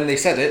 when they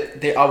said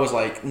it, I was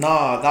like,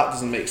 "Nah, that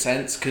doesn't make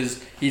sense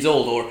because he's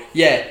old." Or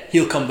yeah,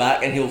 he'll come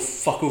back and he'll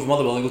fuck over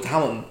Motherwell and go to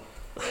Hamilton.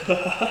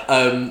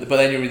 But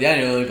then you read the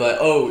annual, and you'll be like,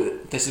 "Oh,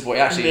 this is what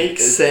he actually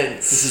Makes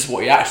sense. This is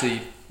what he actually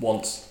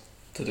wants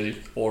to do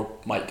or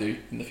might do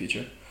in the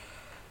future."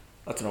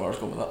 I don't know where I was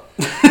going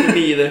with that.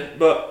 Me either.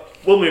 But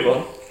we'll move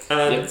on.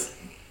 And Yep.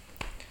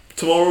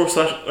 tomorrow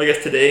 / I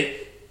guess today,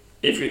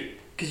 if you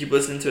because you're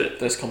listening to it.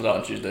 This comes out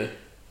on Tuesday.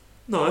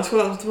 No, that's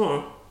what happens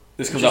tomorrow.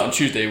 This comes out on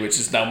Tuesday, which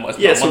is now it's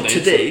Yeah, not so Monday.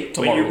 today,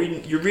 so when tomorrow.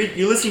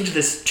 you're listening to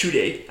this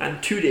today,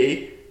 and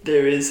today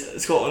there is a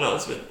Scotland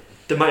announcement.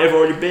 There might have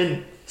already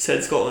been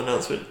said Scotland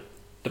announcement,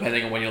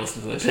 Depending on when you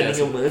listen to this. depending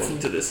yeah, on when you listen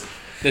to this.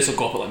 This will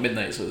go up at like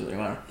midnight, so it doesn't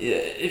really matter. Yeah,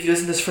 if you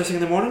listen to this first thing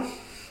in the morning,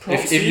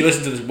 If you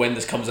listen to this when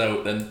this comes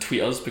out, then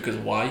tweet us, because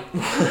why?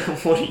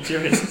 what are you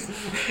doing?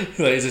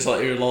 Like, is this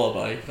like your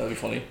lullaby? That'd be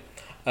funny.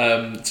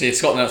 So yeah,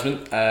 Scotland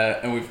announcement,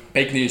 and we've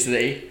big news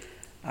today,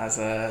 as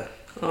Alan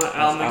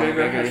Alan McGregor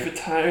McGregor has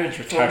retired.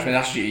 retired from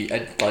actually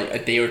like a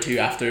day or two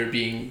after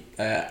being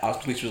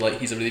Alton Police was like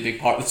he's a really big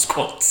part of the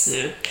squads.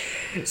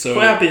 Yeah. So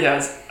Quite happy he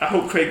has. I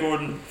hope Craig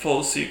Gordon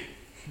follows suit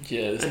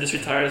yeah, and just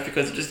retires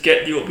because just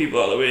get the old people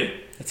out of the way.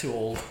 they're too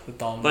old. They're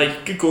dumb.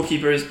 Like good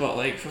goalkeepers, but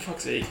like for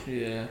fuck's sake,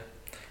 yeah,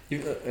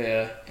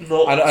 yeah.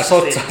 not. I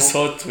saw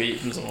sustainable. a tweet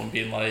from someone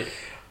being like,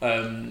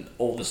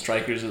 all the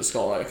strikers at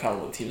Scotland, I can't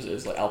remember what teams it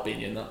is, like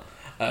Albania and that.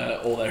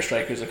 All their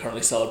strikers are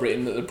currently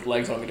celebrating that their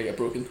legs aren't going to get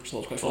broken, which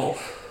is quite funny.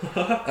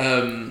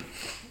 Oh.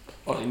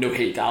 Obviously no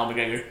hate to Alan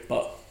McGregor,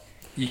 but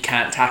you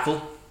can't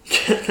tackle.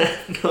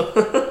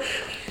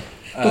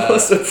 I'm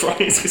surprised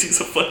because he's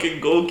a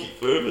fucking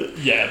goalkeeper. But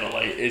Yeah, but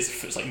like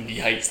it's like knee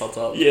height stuff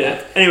up.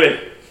 yeah. Anyway,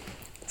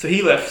 so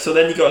he left. So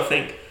then you got to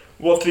think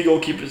what 3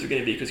 goalkeepers are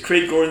going to be because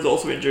Craig Gordon's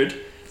also injured.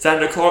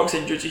 Xander Clark's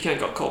injured. So he can't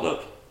got called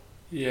up.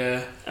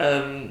 Yeah.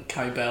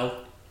 Kai Bell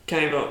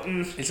Kind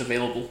of. is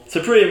available.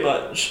 So pretty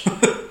much,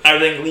 I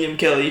think Liam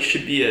Kelly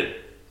should be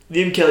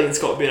Liam Kelly and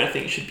Scott Bain, I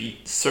think, should be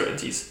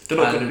certainties. They're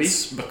not going to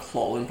be.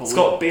 McLaughlin probably.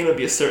 Scott Bain will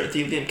be a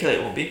certainty. Liam Kelly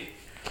won't be.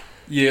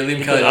 Yeah, Liam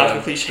Because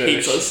Adam Kelly's McLeish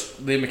hates us.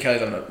 Liam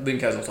Kelly's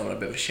also having a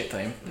bit of a shit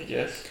time. I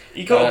guess.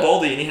 He got a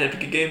baldy and he had a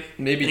good game.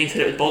 Maybe And he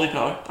hit it with baldy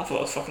power. I thought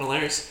it was fucking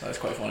hilarious. that's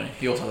quite funny.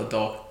 He also has a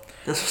dog.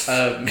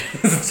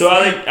 So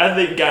I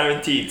think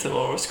guaranteed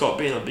tomorrow Scott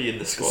Bain will be in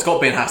the squad. Scott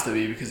Bain has to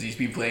be because he's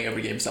been playing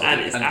every game Celtic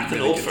And it's at been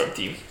an really old good. firm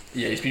team.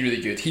 Yeah, he's been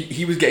really good.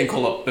 He was getting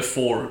called up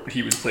before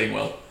he was playing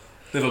well.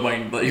 Never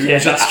mind, but True.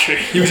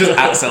 He was just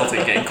at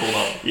Celtic getting called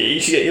up. Yeah,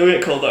 he'll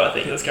get called up. I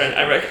think that's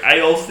guaranteed. I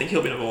also think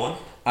he'll be number one.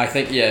 I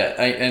think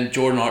and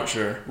Jordan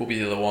Archer will be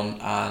the other one,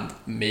 and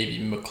maybe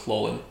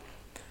McLaughlin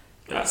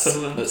At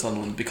Sunderland. at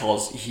Sunderland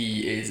because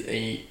he is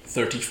a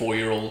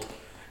 34-year-old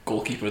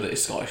goalkeeper that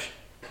is Scottish.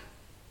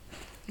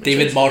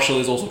 David Marshall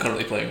is also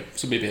currently playing,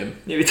 so maybe him.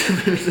 Maybe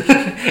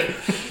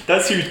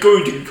that's who's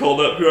going to be called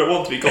up. Who I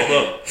want to be called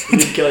up: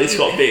 Liam Kelly,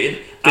 Scott Bain,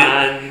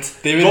 and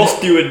Ross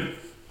Doohan.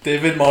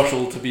 David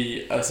Marshall to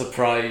be a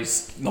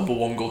surprise number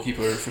one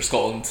goalkeeper for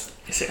Scotland.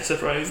 Is it a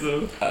surprise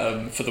though?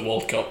 For the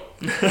World Cup.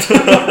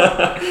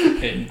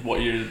 In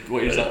what year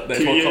is that? Next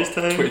 2 World years Cup?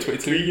 time. 2022.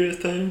 3 years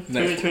time. The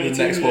next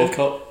 2022, World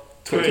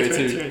Cup.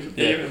 2022. 2022.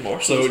 Yeah. David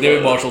Marshall. So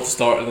David Marshall to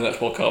start in the next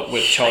World Cup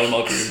with Charlie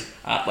Mulgrew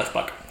at left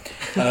back.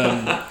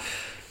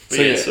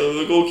 So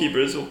the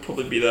goalkeepers will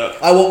probably be that.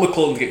 I want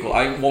McLaughlin to get called.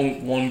 I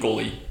want one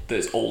goalie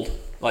that's old,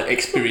 like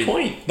experienced.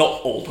 Point.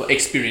 Not old, but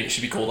experienced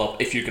should be called up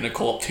if you're going to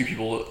call up two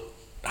people that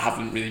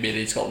haven't really made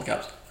any Scotland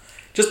caps.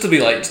 Just to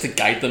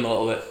guide them a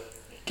little bit.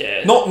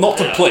 Yeah, Not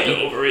to play. A bit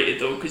overrated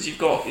though, because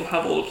you'll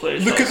have all the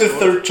players. Look at the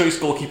third choice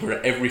goalkeeper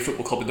at every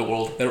football club in the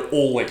world. They're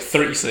all like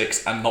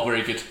 36 and not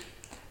very good,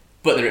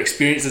 but they're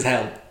experienced as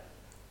hell.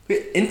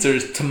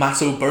 Inter's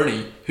Tommaso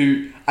Berni,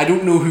 who I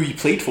don't know who he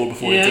played for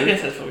before Yeah, I Inter,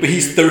 guess that's but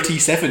he's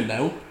 37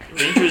 now.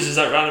 Rangers is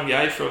that random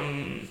guy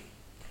from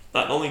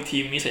that non-league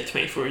team. He's like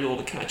 24 years old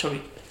and kind of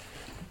chubby,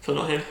 so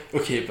not him.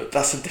 Okay, but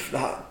that's a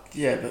different.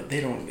 Yeah, but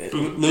they don't.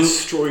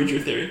 Destroyed your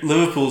theory.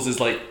 Liverpool's is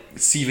like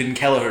Stephen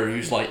Kelleher,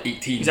 who's like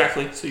 18.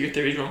 Exactly. So your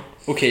theory's wrong.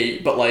 Okay,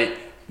 but like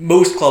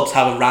most clubs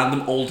have a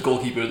random old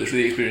goalkeeper that's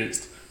really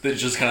experienced, that's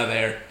just kind of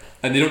there,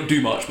 and they don't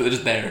do much, but they're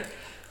just there.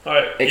 All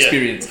right.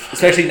 Experience,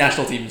 especially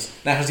national teams.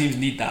 National teams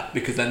need that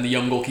because then the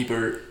young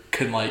goalkeeper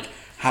can like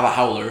have a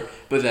howler,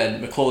 but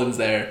then McLaughlin's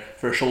there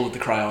for a shoulder to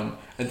cry on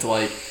and to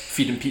like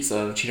feed him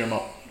pizza and cheer him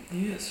up.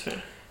 Yeah, that's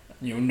fair.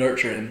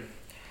 Nurture him.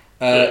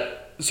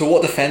 So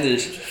what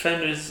defenders?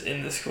 Defenders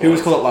in the squad. Who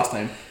was called up last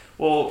time?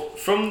 Well,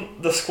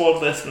 from the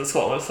squad list on the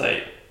Scotland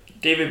website,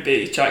 David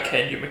Bates, Jack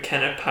Henry,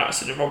 McKenna,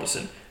 Patterson, and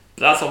Robertson.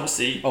 But that's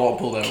obviously A lot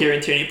pulled out.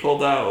 Kieran Tierney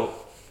pulled out.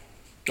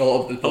 A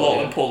lot of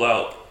them pulled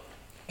out.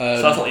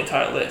 So that's not the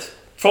entire list.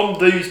 From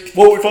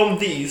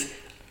these,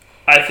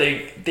 I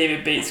think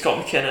David Bates, Scott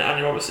McKenna, and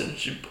Andy Robertson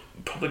should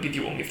probably be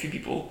the only few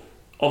people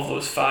of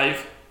those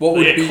five What that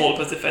would get be called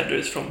up as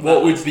defenders from what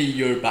that would list. be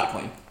your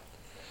backline?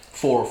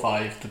 4 or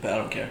 5, I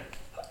don't care.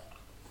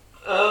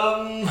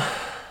 Because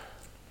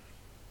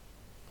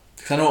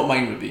I know what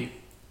mine would be,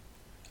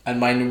 and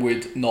mine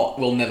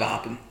will never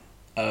happen.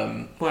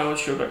 Why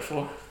was your back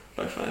 4,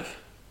 back 5?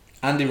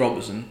 Andy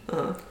Robertson.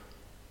 Uh-huh.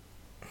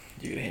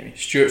 You're gonna hate me.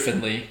 Stuart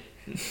Findlay,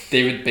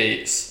 David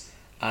Bates,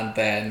 and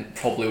then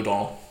probably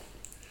O'Donnell.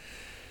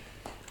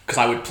 Because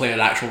I would play an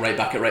actual right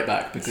back at right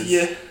back because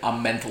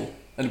I'm mental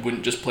and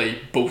wouldn't just play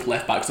both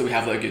left backs that we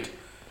have that are good.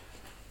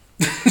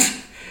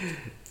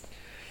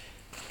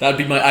 That'd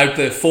be I would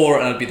play a 4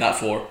 and I'd be that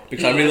 4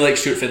 because I really like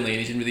Stuart Findlay and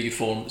he's in really good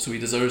form, so he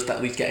deserves to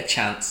at least get a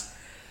chance.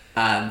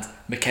 And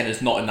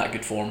McKenna's not in that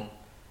good form.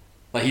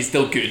 Like he's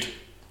still good.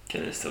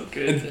 McKenna's still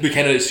good. And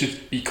McKenna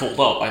should be called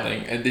up, I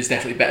think, and is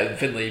definitely better than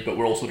Findlay, but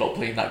we're also not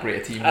playing that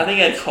great a team. I think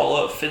I'd call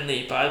up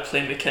Findlay, but I'd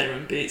play McKenna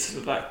and Bates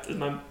as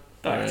my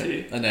back Right.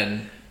 two. And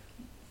then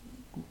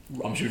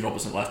I'm assuming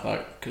Robertson at left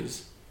back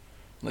because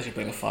unless you're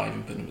playing a 5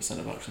 and putting him at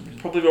centre back for some reason.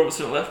 Probably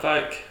Robertson at left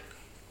back.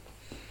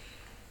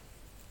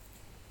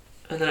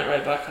 And then at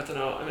right back, I don't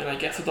know. I mean, I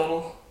guess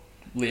O'Donnell.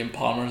 Liam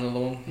Palmer's another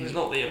one. He's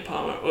not Liam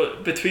Palmer. Well,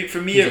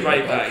 for me He's at a right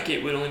right back,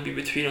 it would only be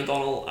between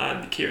O'Donnell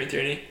and Kieran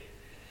Tierney.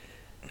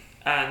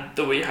 And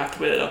the way you have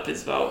to weigh it up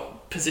is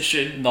about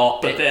position.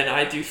 Then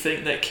I do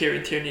think that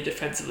Kieran Tierney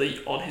defensively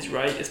on his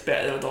right is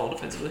better than O'Donnell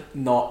defensively.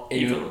 Not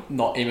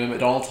Eamon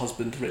McDonald's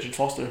husband, Richard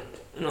Foster.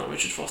 Not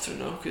Richard Foster,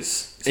 no,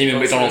 because Eamon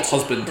McDonald's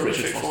husband,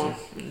 Richard Foster.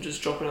 And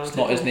just dropping out. It's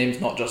not his name's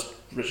not just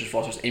Richard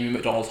Foster. It's Eamon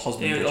McDonald's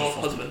husband. Eamon Richard McDonald's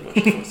Foster. husband,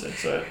 Richard Foster.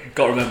 Sorry.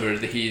 Got to remember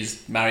that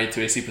he's married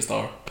to a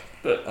superstar.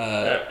 But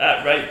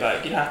at right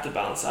back, you have to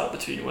balance out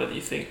between whether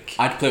you think.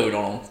 I'd play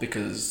O'Donnell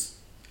because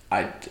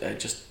I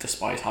just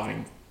despise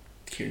having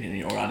Kieran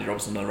Tierney or Andy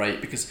Robertson on the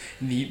right because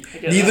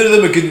neither of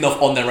them are good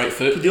enough on their right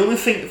foot. But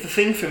the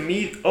thing for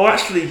me,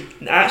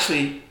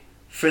 actually,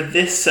 for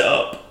this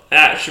setup, I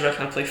actually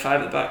reckon I'd play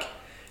 5 at the back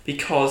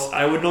because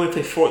I would normally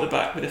play 4 at the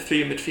back with a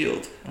 3 in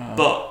midfield,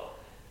 but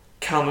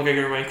Cal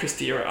McGregor and Ryan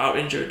Christie are out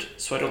injured,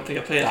 so I don't think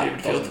I play a 3 in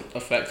midfield. That doesn't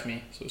affect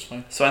me, so it's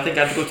fine. So I think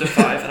I'd go to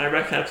 5, and I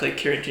reckon I'd play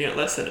Kieran Tierney at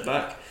left centre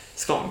back,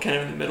 Scott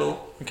McKenna in the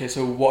middle. Okay,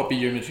 so what would be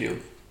your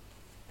midfield?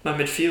 My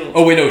midfield.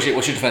 Oh wait, no, what's your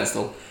defence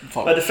still?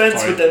 My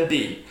defence would then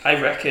be,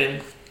 I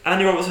reckon,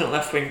 Andy Robertson at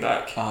left wing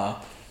back,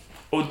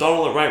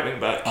 O'Donnell at right wing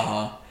back,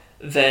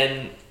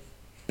 then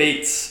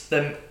Bates,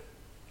 then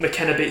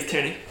McKenna, Bates,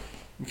 Tierney.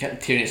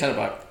 Tierney at centre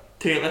back.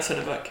 Tierney left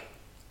centre back.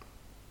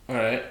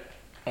 Alright.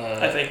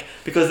 I think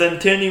because then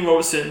Tierney and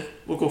Robertson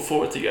will go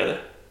forward together,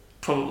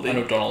 probably. And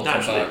O'Donnell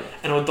comes naturally, back.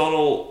 and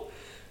O'Donnell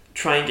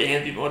try and get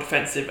him to be more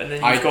defensive, and then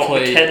you've I'd got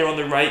play- McKenna on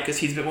the right because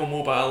he's a bit more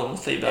mobile and will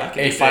stay back.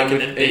 And If I would-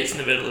 and then Bates in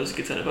the middle as a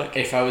good centre back.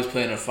 If I was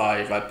playing a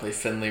 5, I'd play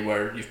Finlay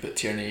where you've put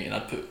Tierney, and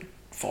I'd put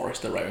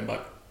Forrest at right wing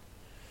back.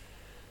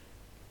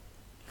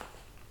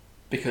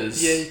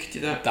 Because Yeah, you could do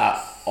that.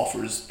 that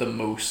offers the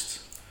most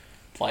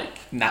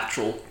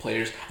natural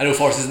players. I know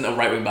Forrest isn't a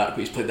right wing back, but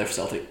he's played there for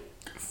Celtic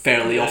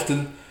fairly Yeah.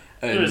 often.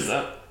 And There is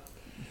that.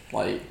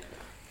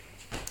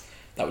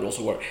 that would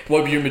also work. What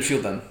would be your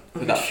midfield then?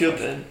 Would that- Midfield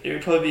then, it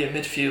would probably be a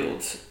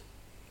midfield.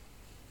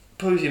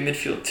 Probably be a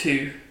midfield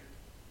 2.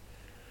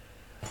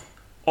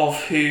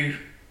 Of who?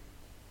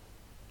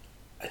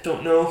 I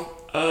don't know.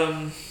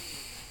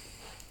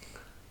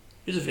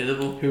 Who's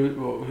available?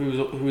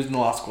 Who was in the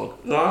last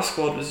squad? The last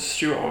squad was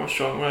Stuart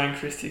Armstrong, Ryan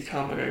Christie,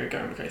 Cal McGregor,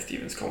 Gary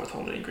Mackay-Stevens, Connor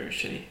Tomlin, and Graham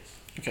Shinney.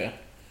 Okay.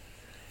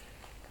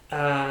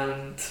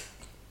 And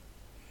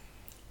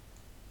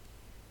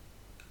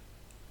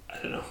I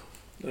don't know.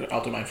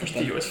 I'll do mine first Do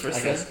then. yours first,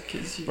 I guess. then,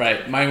 'cause you-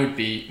 Right, mine would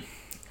be.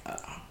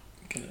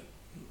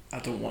 I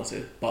don't want to say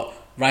it, but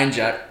Ryan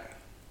Jack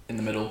in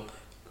the middle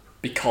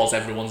because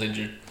everyone's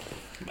injured.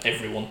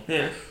 Everyone.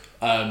 Yeah,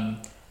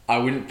 I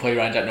wouldn't play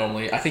Ryan Jack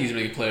normally. I think he's a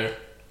really good player.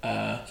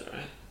 it's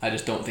alright. I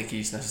just don't think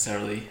he's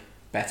necessarily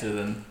better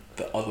than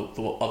the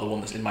other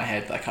one that's in my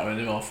head that I can't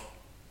remember the name of.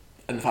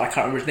 And the fact I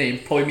can't remember his name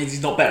probably means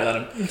he's not better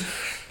than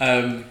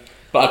him.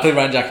 But I'd play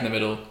Ryan Jack in the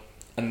middle,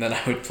 and then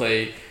I would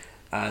play.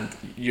 And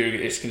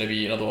it's going to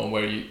be another one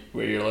where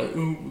you're like,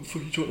 oh, what the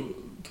fuck are you talking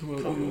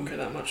about? Probably won't care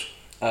that much.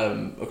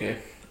 Okay.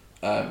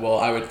 Well,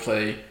 I would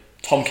play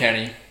Tom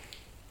Kearney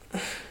Yeah,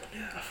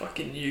 I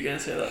fucking knew you were gonna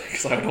say that.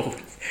 because I know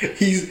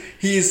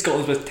he is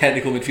Scotland's most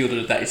technical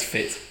midfielder that is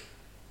fit.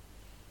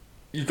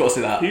 You've got to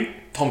say that. Who?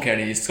 Tom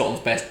Kearney is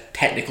Scotland's best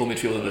technical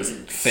midfielder that's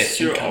fit.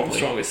 Stuart and can play.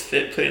 Armstrong is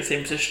fit, playing the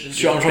same position as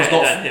Stuart Armstrong's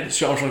better than him.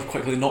 Stuart Armstrong's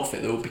quite clearly not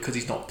fit though because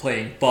he's not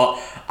playing. But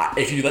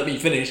if you let me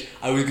finish,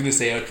 I was going to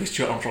say I would play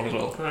Stuart Armstrong as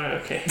well.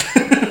 Alright, okay.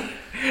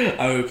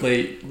 I would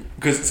play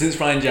because since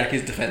Ryan Jack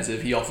is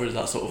defensive, he offers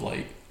that sort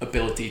of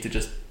ability to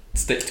just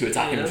stick to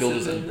attacking Yeah,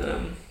 midfielders. and,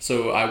 And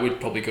so I would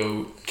probably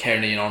go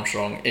Kearney and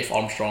Armstrong. If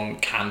Armstrong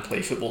can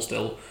play football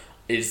still,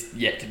 is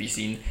yet to be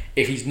seen.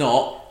 If he's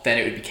not, then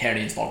it would be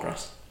Kearney and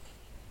Snodgrass.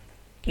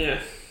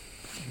 yeah.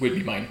 Would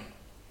be mine.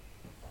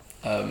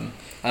 I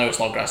know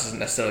Snodgrass isn't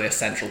necessarily a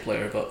central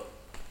player, but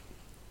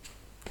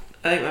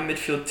I think my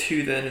midfield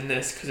 2 then in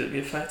this, because it would be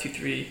a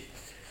 5-2-3.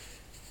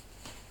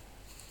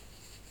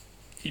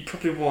 You'd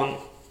probably want.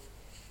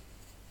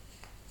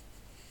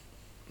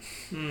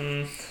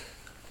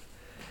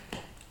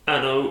 I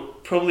don't know,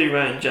 probably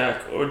Ryan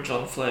Jack or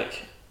John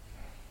Fleck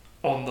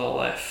on the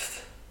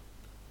left.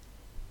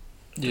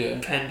 yeah,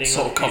 Depending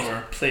sort on of cover.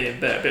 who's playing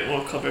better, a bit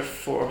more cover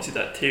for obviously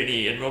that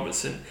Tierney and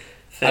Robertson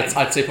thing.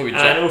 I'd say probably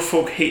And I know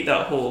folk hate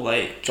that whole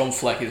John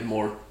Fleck is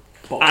more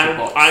box to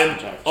box. I'm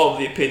Jack. of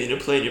the opinion of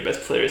playing your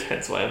best players,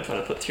 hence why I'm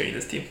trying to put Tierney in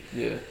this team.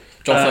 Yeah,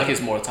 John Fleck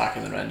is more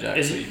attacking than Ryan Jack.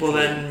 is so he? you'd Well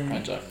probably then-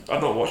 Ryan Jack.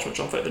 I've not watched much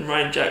John Fleck, then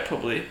Ryan Jack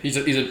probably. He's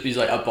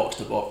like a box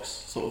to box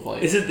sort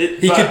of Is it?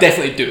 He could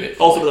definitely do it.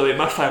 Also, by the way,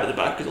 my 5 at the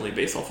back is only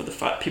based off of the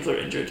fact people are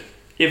injured.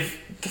 If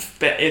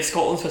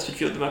Scotland's best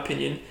midfield, in my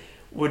opinion,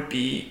 would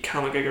be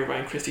Cal McGregor,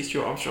 Ryan Christie,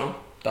 Stuart Armstrong.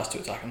 That's too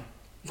attacking.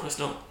 No, it's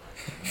not.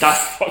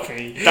 That's Fuck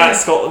me.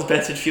 that's Scotland's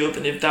best midfield,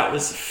 and if that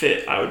was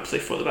fit, I would play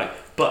for the back.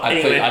 But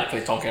anyway, I'd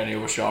play Tom Kearney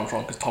over Stuart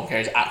Armstrong because Tom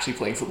Kearney's actually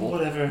playing football.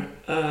 whatever.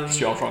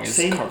 Stuart Armstrong is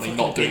Same currently fucking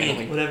not doing opinion,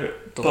 anything. Whatever.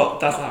 But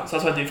that's not. So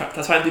that's why I'm doing.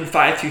 That's why I'm doing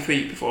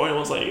 5-2-3 before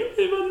anyone's like.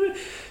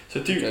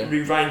 So do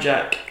Okay. Ryan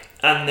Jack,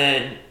 and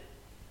then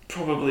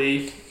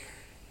probably.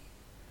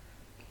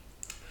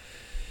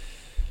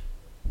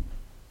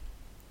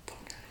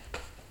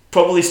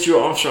 Probably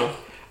Stuart Armstrong.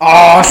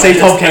 Oh, say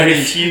Tom I Kearney.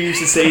 refuse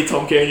to say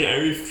Tom Kearney. I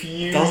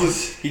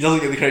refuse. He doesn't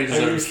get the credit he I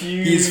deserves.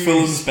 refuse. He's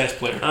Fulham's best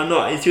player. I'm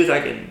not. He's too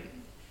attacking.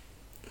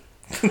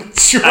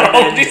 Stuart And then-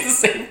 Armstrong's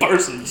the same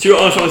person. Stuart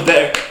Armstrong's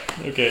better.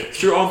 Okay.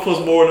 Stuart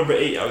Armstrong's more number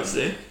 8, I would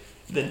say,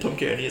 than Tom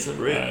Kearney is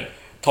number 8. Right.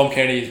 Tom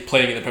Kearney is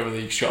playing in the Premier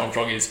League. Stuart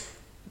Armstrong is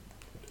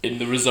in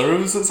the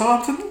reserves at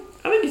Southampton.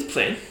 I think he's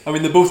playing. I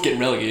mean, they're both getting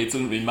relegated. It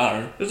doesn't really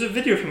matter. There's a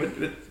video of him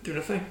with doing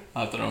a thing.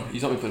 I don't know.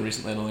 He's not been playing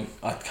recently. I don't think.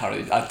 I can't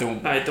really. I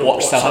don't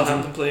watch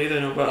Southampton play either,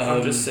 no, but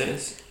I'm just saying.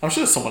 I'm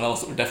sure there's someone else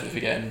that we're definitely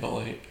forgetting,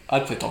 but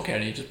I'd play Tom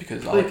Kearney just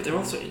because. But they're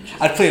also injured.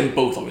 I'd play them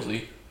both,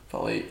 obviously,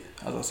 but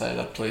as I said,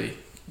 I'd play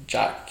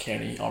Jack,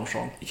 Kearney,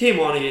 Armstrong. He came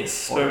on against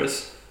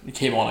Spurs. He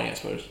came on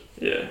against Spurs.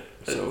 Yeah.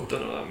 So- I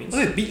don't know what that means.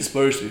 Well, they beat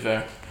Spurs, to be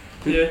fair.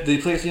 Yeah. Did he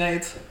play against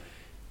United?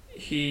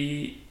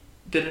 He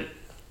didn't.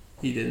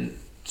 He didn't.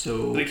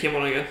 So But he came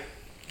on again.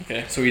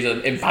 okay, so he's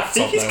an I impact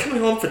think sub he's now.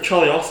 coming on for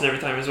Charlie Austin every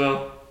time as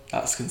well.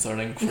 That's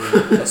concerning for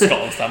a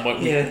Scotland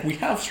standpoint. Yeah. We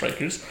have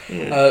strikers.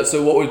 Yeah.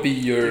 So what would be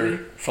your Do we?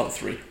 front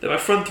three? Then my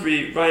front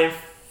 3: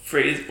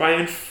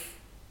 Ryan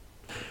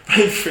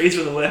Fraser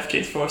on the left,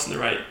 James Forrest on the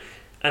right,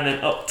 and then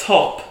up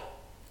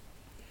top,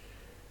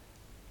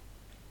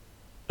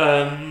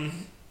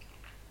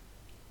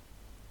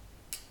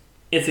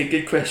 It's a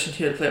good question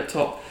here to play up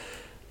top.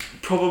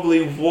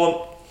 Probably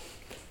want.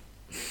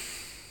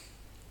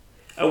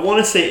 I want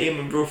to say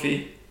Eamon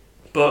Brophy,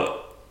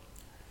 but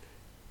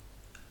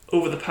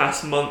over the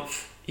past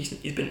month he's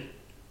been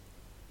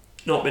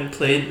not been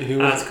playing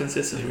Who as were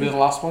consistently. the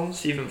last ones?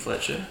 Stephen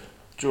Fletcher.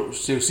 Stephen,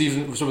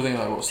 so we're thinking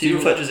like what? Stephen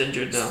Fletcher's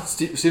injured now.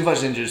 Stephen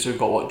Fletcher's injured, so we've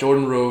got what?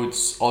 Jordan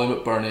Rhodes, Ollie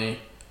McBurney.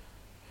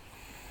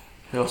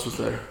 Who else was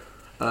there?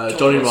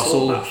 Johnny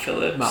Russell, Matt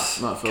Phillips, Matt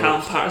Phillips,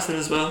 Callum Patterson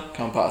as well.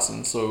 Cam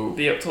Patterson. So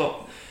Be up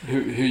top. who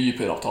you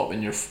put up top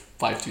in your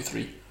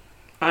 5-2-3?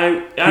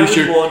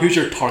 Who's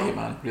your target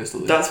man?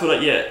 Realistically, That's what I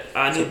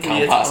So need to Callum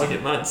be a Patterson.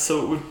 target man.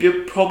 So it would be,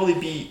 probably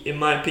be, in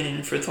my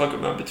opinion, for a target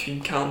man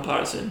between Callum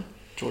Patterson.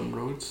 Jordan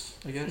Rhodes,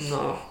 I guess.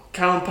 No,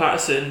 Callum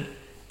Patterson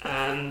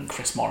and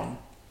Chris Martin.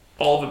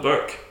 Oliver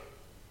Burke.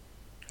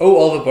 Oh,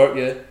 Oliver Burke,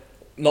 yeah.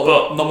 Not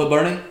But-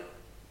 McBurney.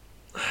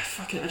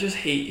 I just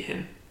hate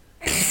him.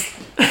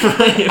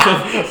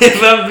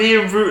 if I'm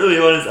being brutally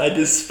honest, I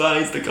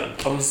despise the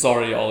cunt. I'm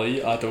sorry,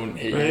 Ollie. I don't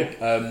hate Right.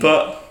 you.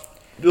 But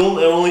the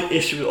only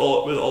issue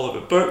with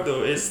Oliver Burke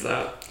though is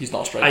that He's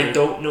not a striker. I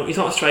don't know. He's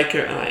not a striker,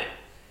 and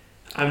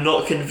I'm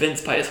not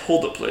convinced by his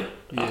hold-up play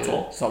at Yeah,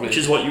 all, it's not really- which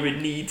is what you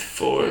would need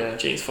for Yeah.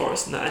 James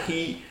Forrest. And that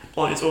he,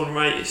 on his own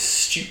right, is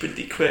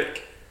stupidly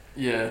quick.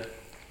 Yeah.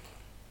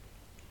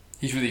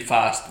 He's really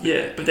fast.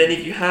 Yeah, but then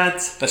if you had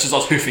That's just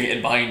us hoofing it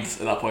in behind at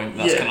that point.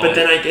 That's yeah, kind of but like,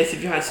 then I guess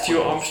if you had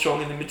Stuart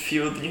Armstrong in the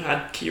midfield and you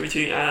had Kieran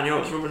Tierney and Andy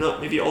Roberts rolling up,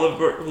 maybe Oliver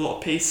Burke with a lot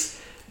of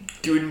pace,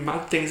 doing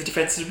mad things. The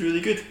defence is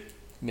really good.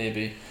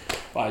 maybe.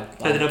 But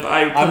I don't know, but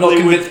I I'm not probably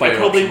convinced would. by I your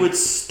probably option. would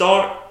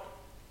start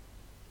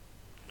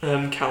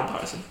Callum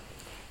Patterson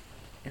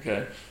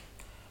Okay.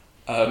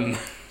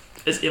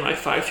 is in my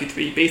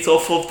 5-2-3 based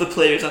off of the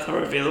players that are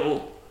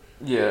available.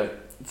 Yeah.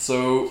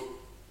 So,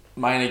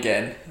 mine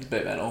again is a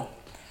bit mental.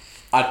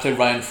 I'd play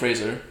Ryan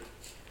Fraser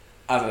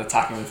as an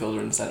attacking midfielder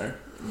in the centre.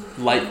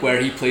 Like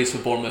where he plays for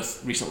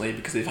Bournemouth recently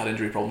because they've had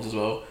injury problems as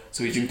well.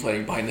 So he's been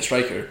playing behind the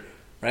striker,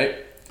 right?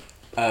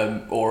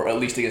 Or at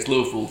least against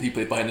Liverpool, he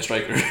played behind the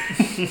striker.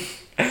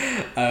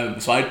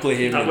 So I'd play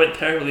him. That went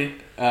terribly.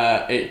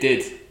 It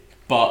did,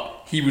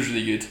 but he was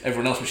really good.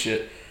 Everyone else was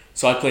shit.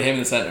 So I'd play him in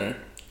the centre.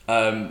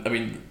 I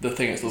mean, the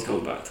thing is Let's go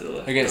Liverpool back to the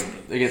left.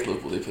 against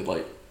Liverpool, they played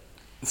like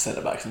the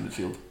centre backs in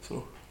midfield.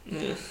 So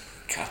Yeah.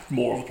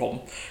 more of a problem.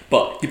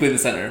 But he played in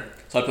the centre,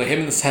 so I'd play him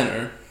in the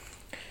centre,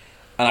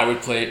 and I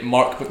would play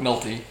Mark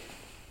McNulty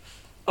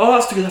Oh,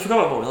 that's good. I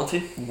forgot about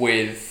Mobility.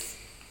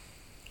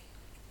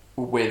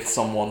 with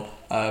someone,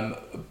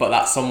 but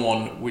that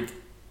someone would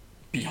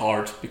be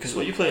hard because So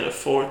what you playing a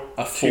 4?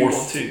 a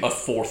 2-1-2.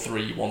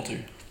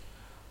 4-3-1-2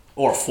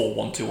 or a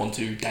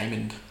 4-1-2-1-2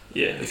 diamond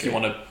Yeah. if you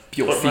want to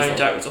be But FIFA. Ryan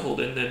Jack was a hold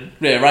in,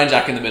 then Ryan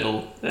Jack in the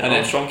middle, and then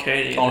Armstrong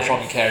Kearney,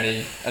 Armstrong and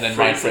Kearney, and then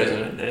Ryan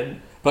Fraser. and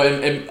then But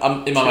in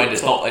my mind,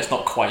 it's top.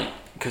 not quite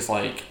because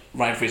like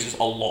Ryan Fraser's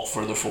a lot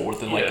further forward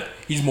than like Yeah.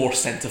 he's more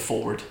centre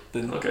forward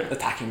than Okay.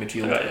 attacking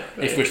midfield. I got you,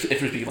 If we're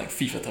speaking like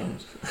FIFA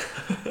terms,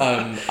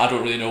 I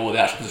don't really know what the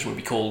actual position would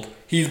be called.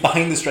 He's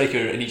behind the striker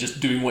and he's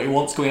just doing what he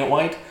wants, going out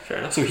wide. fair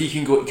enough. So he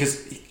can go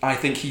because I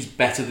think he's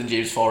better than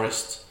James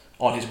Forrest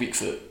on his weak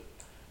foot.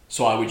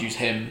 So I would use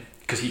him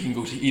because he can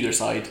go to either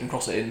side and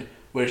cross it in,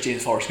 whereas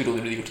James Forrest could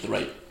only really go to the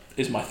right.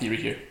 Is my theory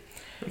here.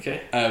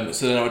 Okay.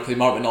 So then I would play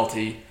Mark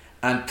McNulty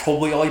and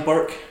probably Ollie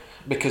Burke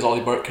because Ollie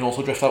Burke can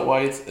also drift out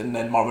wide, and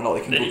then Mark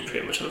McNulty can Then go. you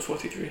pretty much have a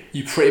 4-3-3.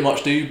 You pretty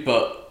much do,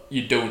 but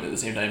you don't at the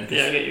same time. 'Cause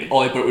Yeah, I get you.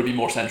 Ollie Burke would be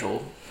more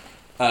central.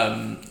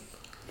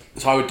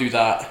 So I would do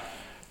that,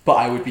 but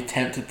I would be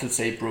tempted to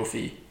say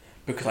Brophy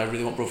because I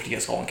really want Brophy to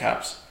get Scotland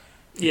caps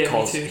Yeah, me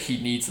because too. he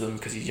needs them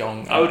because he's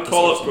young. I would and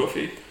call deserves up them.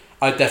 Brophy.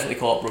 I'd definitely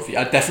call up Brophy.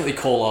 I'd definitely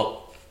call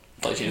up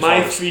like James My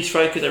Forrest. 3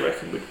 strikers, I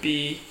reckon, would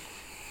be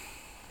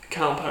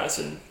Callum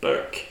Patterson,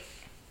 Burke,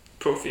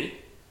 Brophy.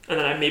 And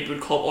then I maybe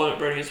would call up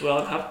Ollie McBurney as well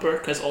and have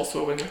Burke as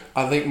also a winger.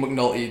 I think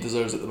McNulty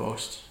deserves it the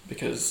most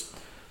because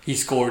he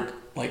scored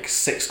like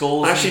 6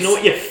 goals. Actually, no,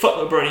 yeah, fuck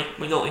McBurney,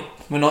 McNulty.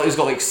 McNulty's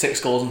got like 6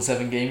 goals in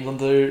 7 games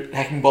under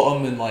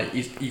Heckingbottom, and like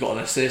he got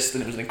an assist,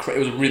 and it was it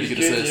was a really He's good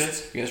good,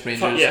 assist against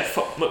Rangers. Fuck, yeah,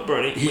 fuck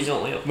McBurney, He-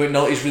 McNulty up.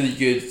 McNulty's really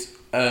good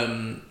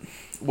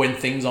when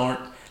things aren't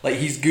like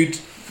he's good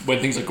when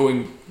things are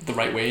going the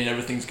right way and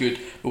everything's good,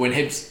 but when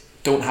Hibs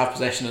don't have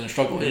possession and are And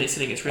struggling, then he's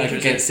sitting against like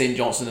Rangers. against St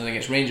Johnstone and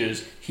against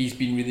Rangers, he's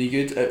been really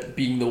good at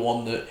being the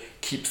one that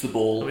keeps the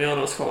ball. we all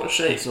know Scotland And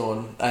shape. so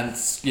on, and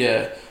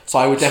yeah, so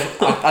I would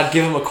definitely, I'd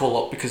give him a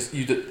call up because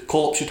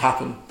call up should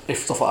happen if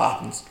stuff like that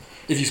happens.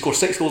 If you score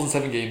 6 goals in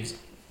 7 games,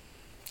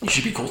 you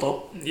should be called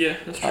up Yeah,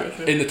 that's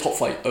true. in the top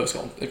flight of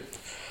Scotland.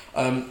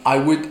 I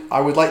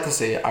would like to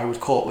say I would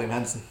call up Liam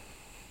Henderson,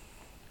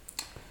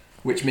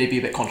 which may be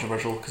a bit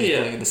controversial because he's Yeah.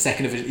 playing in the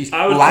second division. He's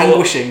I would call up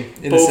languishing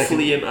in the Both second.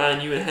 Liam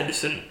and Ewan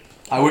Henderson.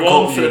 I would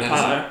call One up for Ewan the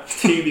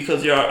Henderson. patter, 2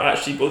 because you're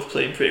actually both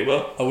playing pretty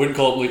well. I wouldn't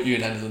call up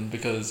Ewan Henderson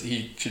because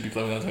he should be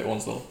playing with the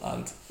 21 still,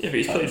 and Yeah, but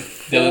he's Um, played the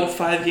 4 other- or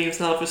 5 games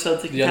now for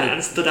Celtic the other-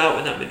 and stood out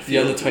in that midfield. the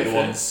other to be fair.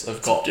 21s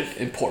have got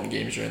diff- important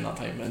games during that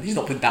time, and he's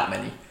not played that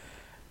many.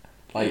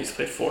 He's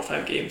played 4 or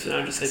 5 games, and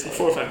I'm just like,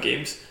 4 or 5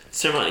 games,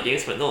 similar amount of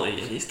games for McNulty,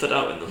 and he stood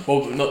out in them.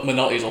 Well,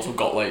 McNulty's also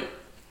got like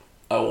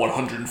a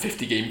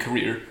 150 game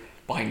career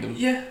behind him.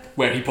 Yeah.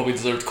 Where he probably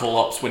deserved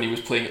call-ups when he was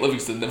playing at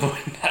Livingston, never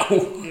mind now.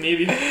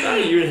 Maybe.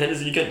 Ewan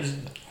Henderson, you can't just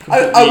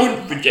I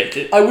wouldn't reject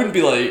it. I wouldn't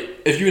be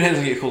like, if Ewan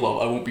Henderson get called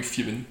up, I won't be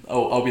fuming.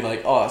 I'll be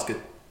like, oh, that's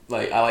good.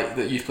 Like, I like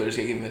that youth players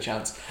get given the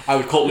chance. I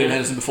would call Liam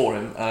Henderson before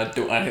him, and I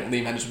think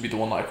Liam Henderson would be the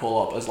one that I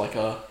call up as like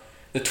the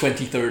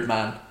 23rd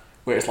man,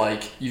 where it's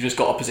like, you've just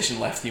got a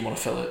position left and you want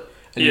to fill it,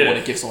 and you want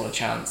to give someone a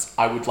chance.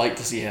 I would like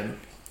to see him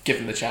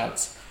given the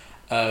chance.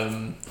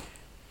 We've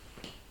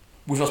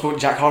not spoken to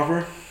Jack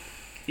Harper.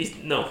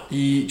 No.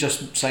 He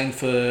just signed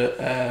for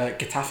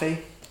Getafe.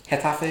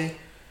 Has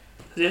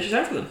he actually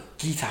signed for them?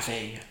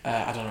 Getafe.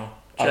 I don't know.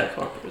 Jack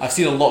Harper. I've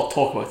seen a lot of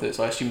talk about it,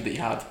 so I assumed that he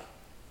had.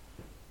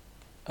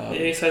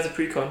 He signs a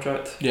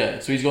pre-contract. Yeah,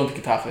 so he's going to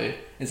Getafe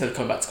instead of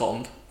coming back to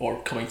Scotland, or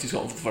coming to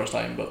Scotland for the first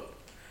time, but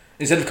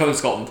instead of coming to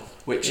Scotland,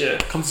 which,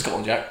 come to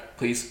Scotland, Jack,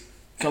 please.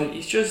 Come.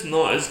 He's just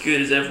not as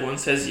good as everyone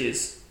says he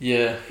is.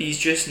 Yeah. He's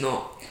just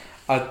not.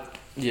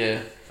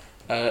 Yeah.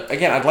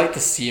 Again, I'd like to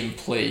see him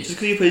play. Just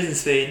because he plays in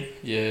Spain.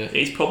 Yeah.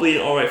 He's probably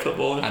an alright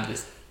footballer. And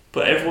just,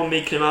 but everyone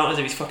making him out as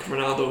if he's fucking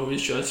Ronaldo,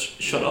 who's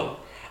just shut up.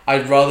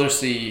 I'd rather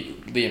see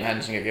Liam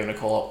Henderson get given a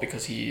call up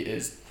because he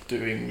is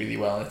doing really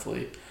well in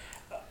Italy.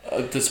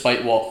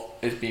 Despite what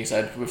is being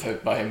said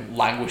about him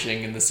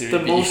languishing in the Serie B.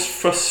 The most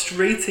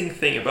frustrating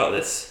thing about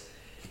this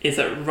is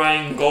that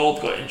Ryan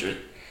Gauld got injured.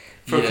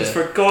 Because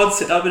for God's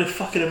sake, that would have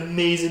been fucking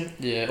amazing.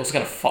 Yeah, it also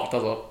kind of fucked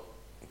us up.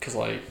 Because,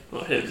 like,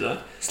 not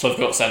Hibs, Slov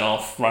got sent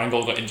off, Ryan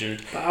Gauld got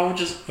injured. But I would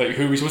just. Like,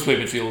 who are we supposed to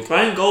play midfield?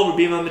 Ryan Gauld would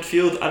be my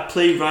midfield. I'd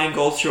play Ryan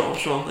Gauld, Stuart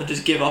Armstrong, and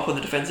just give up on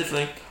the defensive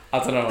thing. I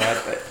don't know.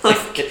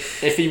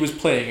 If he was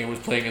playing, he was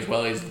playing as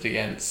well as he did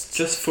against.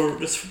 Just for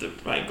the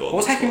Ryan Gauld. What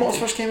was Heckingbottom's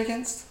first game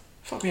against?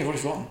 Fuck me, I've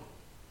already forgotten.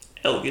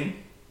 Elgin.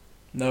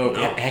 No.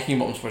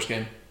 Heckingbottom's first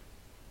game.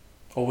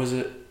 Or was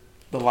it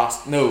the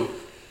last? No.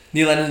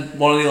 Neil Lennon,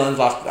 one of Neil Lennon's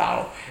last.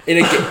 I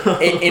don't know.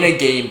 In a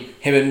game,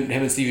 him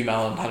and Stevie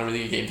Mallon had a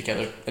really good game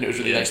together, and it was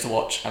really nice to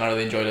watch, and I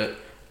really enjoyed it.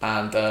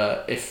 And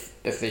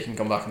if they can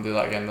come back and do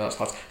that again, then that's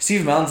class.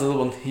 Stevie Mallon's another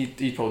one.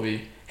 He'd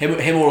probably him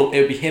or it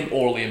would be him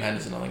or Liam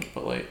Henderson, I think.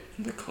 But like,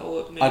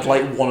 I'd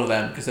like one of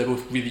them because they're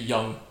both really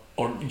young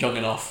or young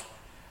enough.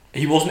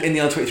 He wasn't in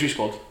the under 23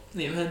 squad.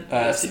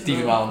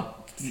 Stevie Mallon.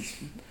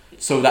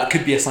 So that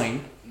could be a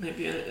sign.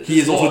 Maybe he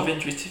is also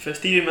injuries for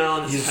Stevie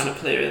Mallon is the kind of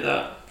player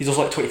that he's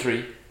also like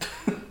 23.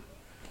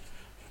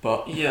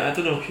 But yeah, I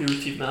don't know who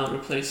Steve Mallon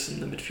replaced in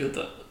the midfield.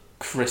 That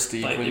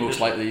Christie, most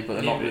likely, but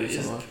they're not really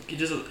similar. He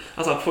just,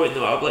 as a point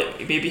though, I'd like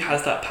maybe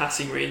has that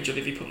passing range of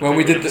if you put when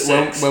we did the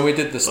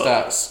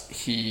stats,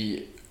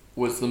 he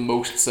was the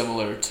most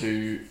similar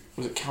to,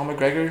 was it Cal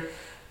McGregor?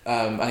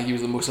 I think he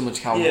was the most similar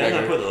to Cal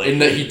McGregor in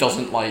that he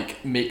doesn't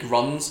like make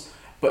runs,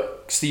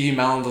 but Stevie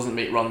Mallon doesn't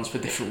make runs for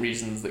different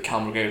reasons that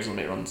Cal McGregor doesn't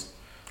make runs.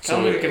 Cal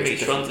McGregor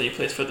makes runs and he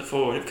plays further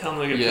forward. If Cal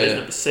McGregor plays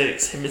number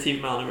 6, him and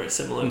Stevie Mallon are very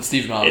similar. And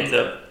Stevie Mallon in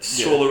the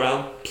stroll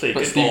around, play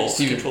good balls,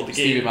 control the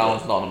game. Stevie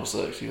Mallon's not number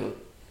 6. He's a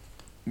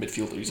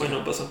midfielder. Why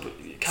not? But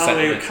Cal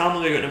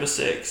McGregor at number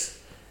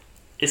 6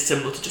 is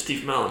similar to just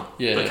Stevie Mallon.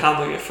 Yeah. But Cal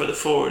McGregor further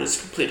forward is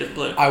a completely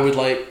different player. I would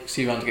like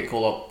Stevie Mallon to get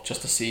called up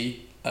just to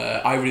see.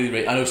 I really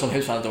rate. I know some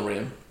Hibs fans don't rate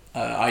him.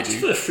 I do.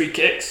 Just for the free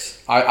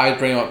kicks. I'd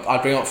bring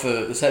up for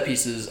the set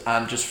pieces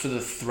and just for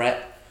the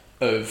threat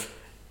of.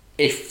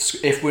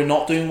 If we're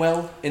not doing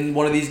well in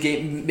one of these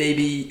games,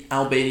 maybe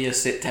Albania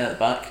sit 10 at the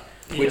back,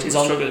 which is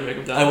on,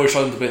 and we're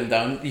struggling to put them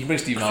down. You can bring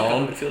Stevie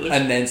Mallon on,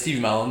 and then Stevie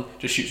Mallon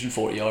just shoots from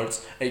 40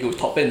 yards, and he goes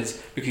top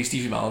bins because he's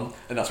Stevie Mallon,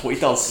 and that's what he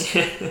does.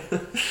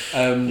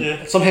 Some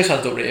Hibs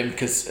fans don't rate him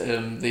because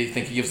they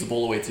think he gives the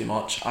ball away too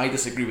much. I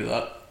disagree with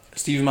that.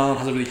 Stevie Mallon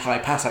has a really high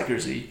pass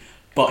accuracy,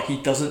 but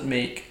he doesn't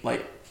make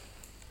like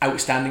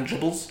outstanding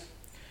dribbles,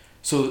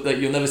 so that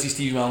you'll never see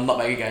Stevie Mallon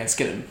nutmeg a guy and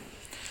skin him.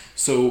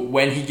 So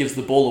when he gives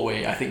the ball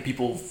away, I think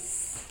people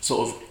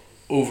sort of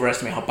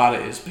overestimate how bad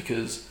it is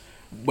because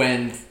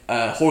when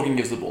Horgan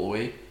gives the ball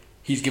away,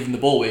 he's given the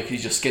ball away because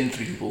he's just skinned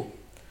 3 people,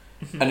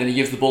 and then he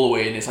gives the ball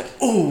away and it's like,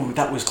 oh,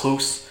 that was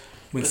close.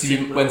 When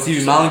Stevie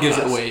Mallon gives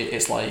it away,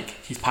 it's like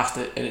he's passed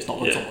it and it's not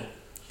going someone.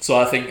 So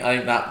I think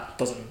that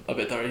does him a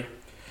bit dirty.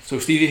 So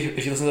Stevie,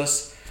 if you listen to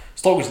this,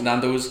 stop going to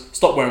Nando's,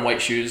 stop wearing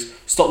white shoes,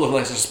 stop looking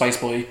like such a Spice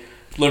Boy,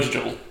 learn to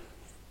dribble.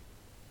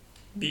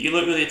 But you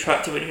look really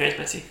attractive when you're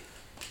against Messi.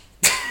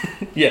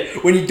 Yeah,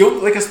 when you don't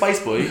look like a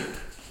Spice Boy,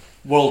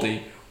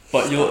 worldy,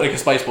 but you look like a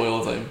Spice Boy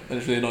all the time, and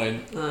it's really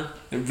annoying.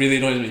 It really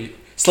annoys me.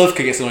 Slivka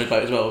gets annoyed by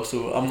it as well,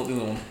 so I'm not the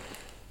only one.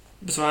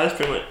 So that's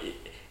pretty much.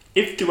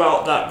 If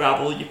throughout that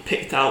rabble you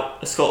picked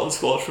out a Scotland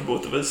squad for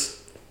both of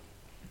us,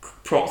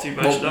 props you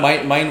mentioned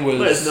that. Mine was.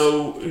 Let us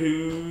know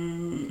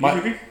who.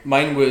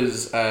 Mine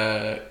was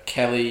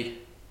Kelly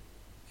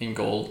in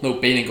goal. No,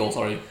 Bain in goal.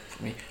 Sorry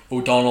for me.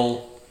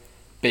 O'Donnell,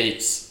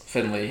 Bates,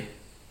 Finlay.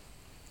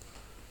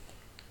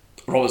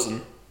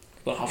 Robertson,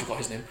 I forgot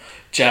his name.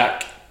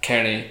 Jack,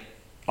 Kearney,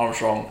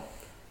 Armstrong,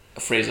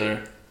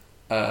 Fraser,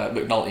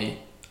 McNulty,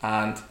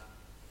 and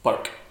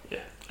Burke. Yeah,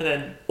 and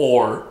then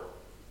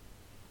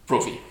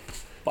Brophy. And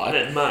But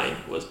then mine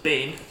was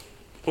Bain,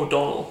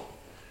 O'Donnell,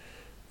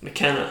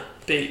 McKenna,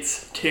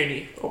 Bates,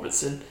 Tierney,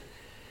 Robertson,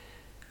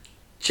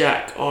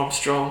 Jack,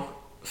 Armstrong,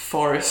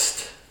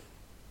 Forrest,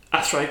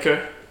 a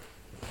striker,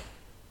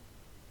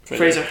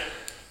 Fraser.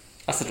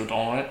 I said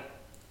O'Donnell, right?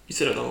 You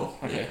said O'Donnell.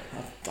 Okay.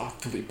 I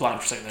completely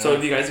blanked for a second there. So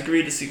if you guys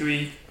agree,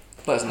 disagree,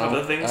 let us know.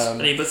 other things,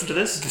 and you listen to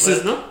this, This let is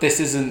us know. This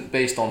isn't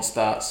based on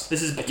stats.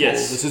 This is at yes.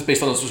 all. This is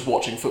based on us just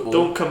watching football.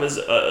 Don't come as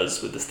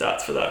us with the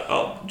stats for that.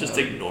 I'll just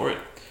ignore it.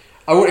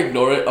 I won't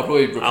ignore it. I'll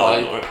probably I'll reply.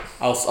 ignore it.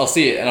 I'll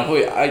see it, and I'll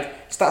probably.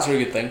 Stats are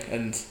a good thing,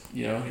 and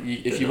you know,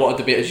 if you want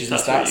to debate us using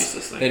That's a very stats,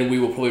 useless thing. then we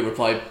will probably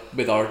reply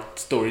with our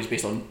stories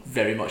based on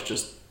very much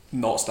just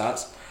not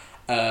stats.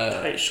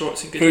 Tight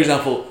shorts and good. For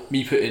example,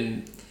 me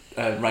putting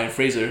Ryan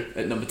Fraser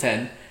at number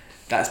 10,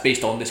 that's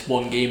based on this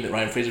one game that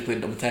Ryan Fraser played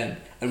at number 10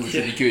 and was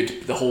really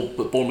good.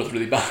 But Bournemouth was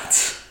really bad.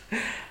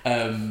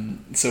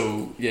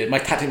 So yeah, my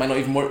tactic might not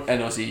even work,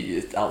 and obviously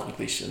it's Alex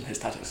McLeish and his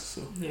tactics.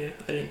 So Yeah,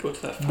 I didn't go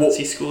to that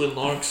fancy school in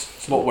Largs.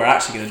 so what we're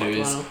actually going to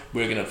do Fuck is Lano.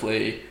 we're going to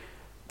play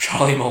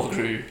Charlie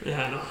Mulgrew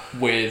Yeah, I know.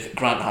 with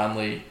Grant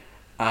Hanley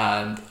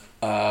and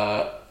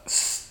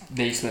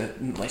Naismith.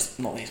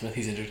 Not Naismith,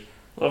 he's injured.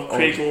 I'll have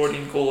Craig Lord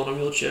in goal on a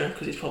wheelchair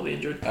because he's probably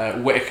injured.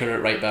 Whitaker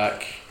at right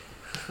back.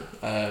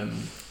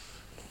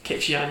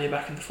 Kiciania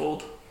back in the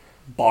fold.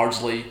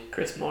 Bardsley.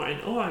 Chris Martin.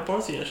 Oh,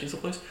 Bardsley actually still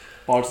plays.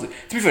 Bardsley.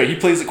 To be fair, he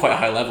plays at quite a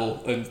high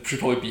level and should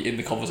probably be in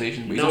the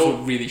conversation, but he's No. also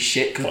really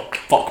shit because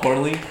fuck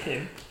Burnley.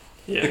 Him.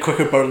 The Yeah.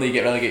 quicker Burnley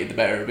get relegated, the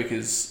better,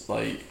 because,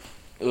 like,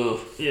 ugh.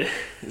 Yeah.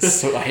 It's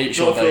so, I hate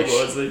Sean Not Phil Dyche.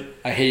 Bardsley.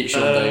 I hate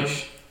Sean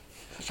Dyche.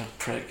 Such a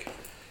prick.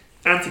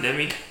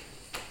 Anti-Nemi.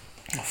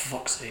 Oh, for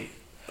fuck's sake.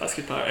 That's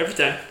good power. Every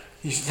time.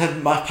 You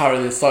said my power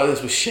at the start of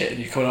this was shit and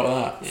you're coming out with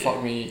that. Yeah,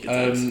 Fuck me. good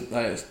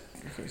times.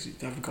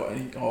 I haven't got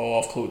any. Oh,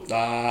 I've closed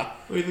that.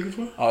 What are you looking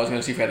for? I was going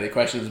to see if we had any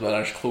questions, but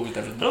I just closed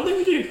everything. I don't think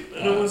we do.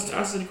 No one's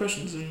asked any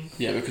questions. And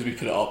Yeah, because we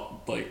put it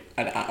up like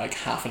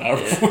half an hour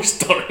Yeah. before we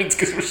started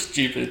because we're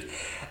stupid.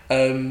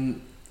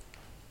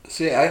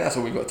 So yeah, I think that's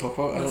what we've got to talk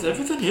about. that's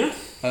everything,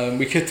 yeah.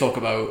 We could talk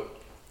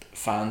about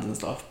fans and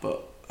stuff,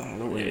 but I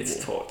don't Yeah, really. it's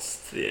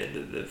thoughts to the end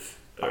of the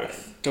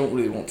earth. Don't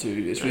really want to.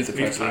 It's really Let's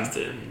move depressing. past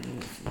it.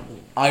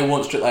 I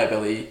want strict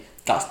liability.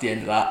 That's the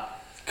end of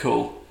that.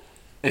 Cool.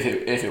 If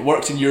it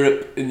works in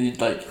Europe in the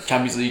like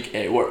Champions League,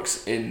 it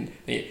works in.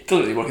 It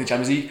doesn't really work in the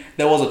Champions League.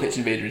 There was a pitch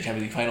invader in the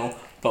Champions League final,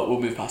 but we'll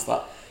move past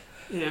that.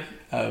 Yeah.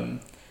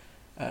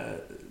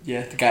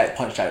 Yeah, the guy that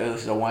punched out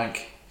Ellis is a wank.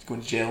 He's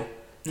going to jail.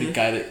 The Yeah.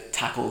 guy that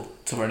tackled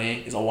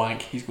Tavernier is a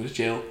wank. He's going to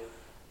jail.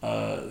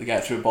 The guy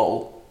that threw a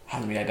bottle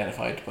hasn't been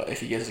identified, but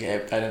if he gets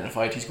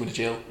identified, he's going to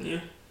jail.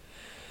 Yeah.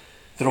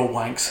 They're all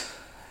wanks.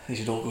 They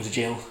should all go to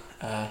jail.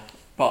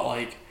 But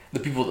like the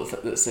people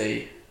that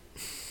say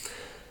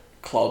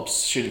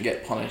clubs shouldn't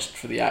get punished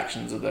for the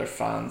actions of their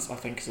fans, I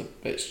think is a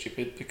bit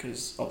stupid,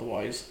 because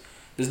otherwise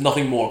there's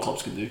nothing more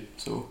clubs can do.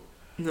 So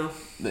No.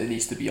 it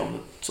needs to be on the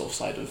sort of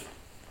side of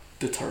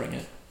deterring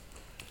it.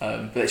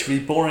 But it's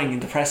really boring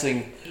and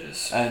depressing,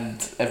 Yes.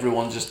 and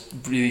everyone's just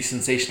really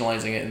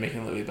sensationalizing it and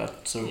making it look really bad.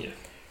 So, Yeah.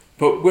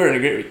 but we're in a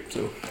great week,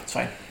 so it's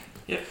fine.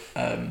 Yeah.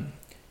 So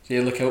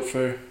yeah, look out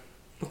for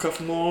Look out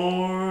for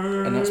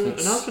more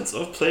Announcements.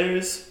 of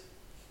players,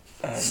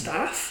 um,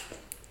 staff,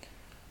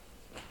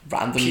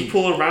 random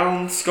people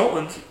around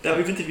Scotland that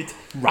we've interviewed.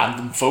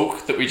 random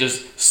folk that we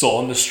just saw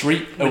on the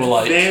street and With were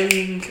like,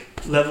 varying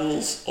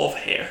levels of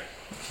hair.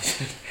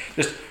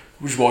 we're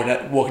just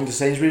walking to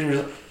Sainsbury's and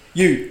we're like,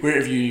 we're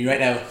interviewing you right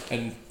now,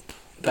 and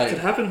That could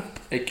happen.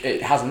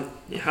 it hasn't.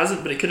 It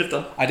hasn't, but it could have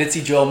done. I did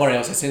see Joel Murray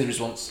outside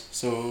Sainsbury's once,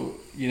 so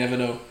you never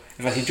know.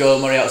 If I see Joel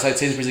Murray outside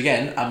Sainsbury's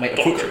again, I might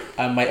approach her.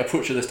 I might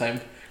approach her this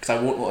time, because I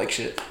won't look like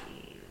shit.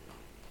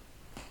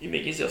 You're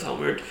making yourself sound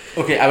weird.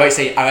 Okay, I might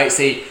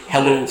say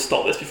hello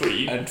Stop this before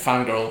you. and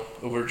fangirl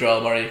over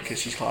Joel Murray because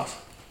she's class.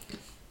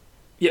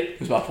 Yep.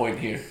 Was my point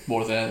here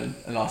more than anything,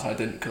 and last time I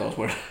didn't, because I was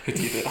wearing a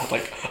hoodie that had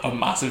like a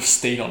massive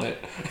stain on it,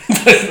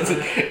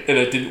 and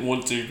I didn't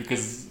want to,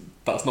 because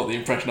that's not the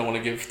impression I want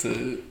to give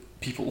to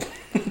people.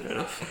 Fair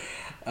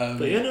enough.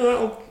 But yeah,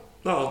 no,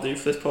 that'll do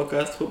for this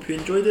podcast. Hope you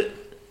enjoyed it,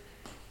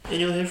 and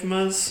you'll hear from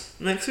us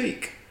next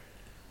week.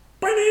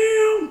 Bye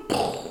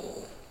now.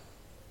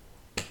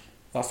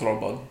 That's the wrong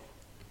button.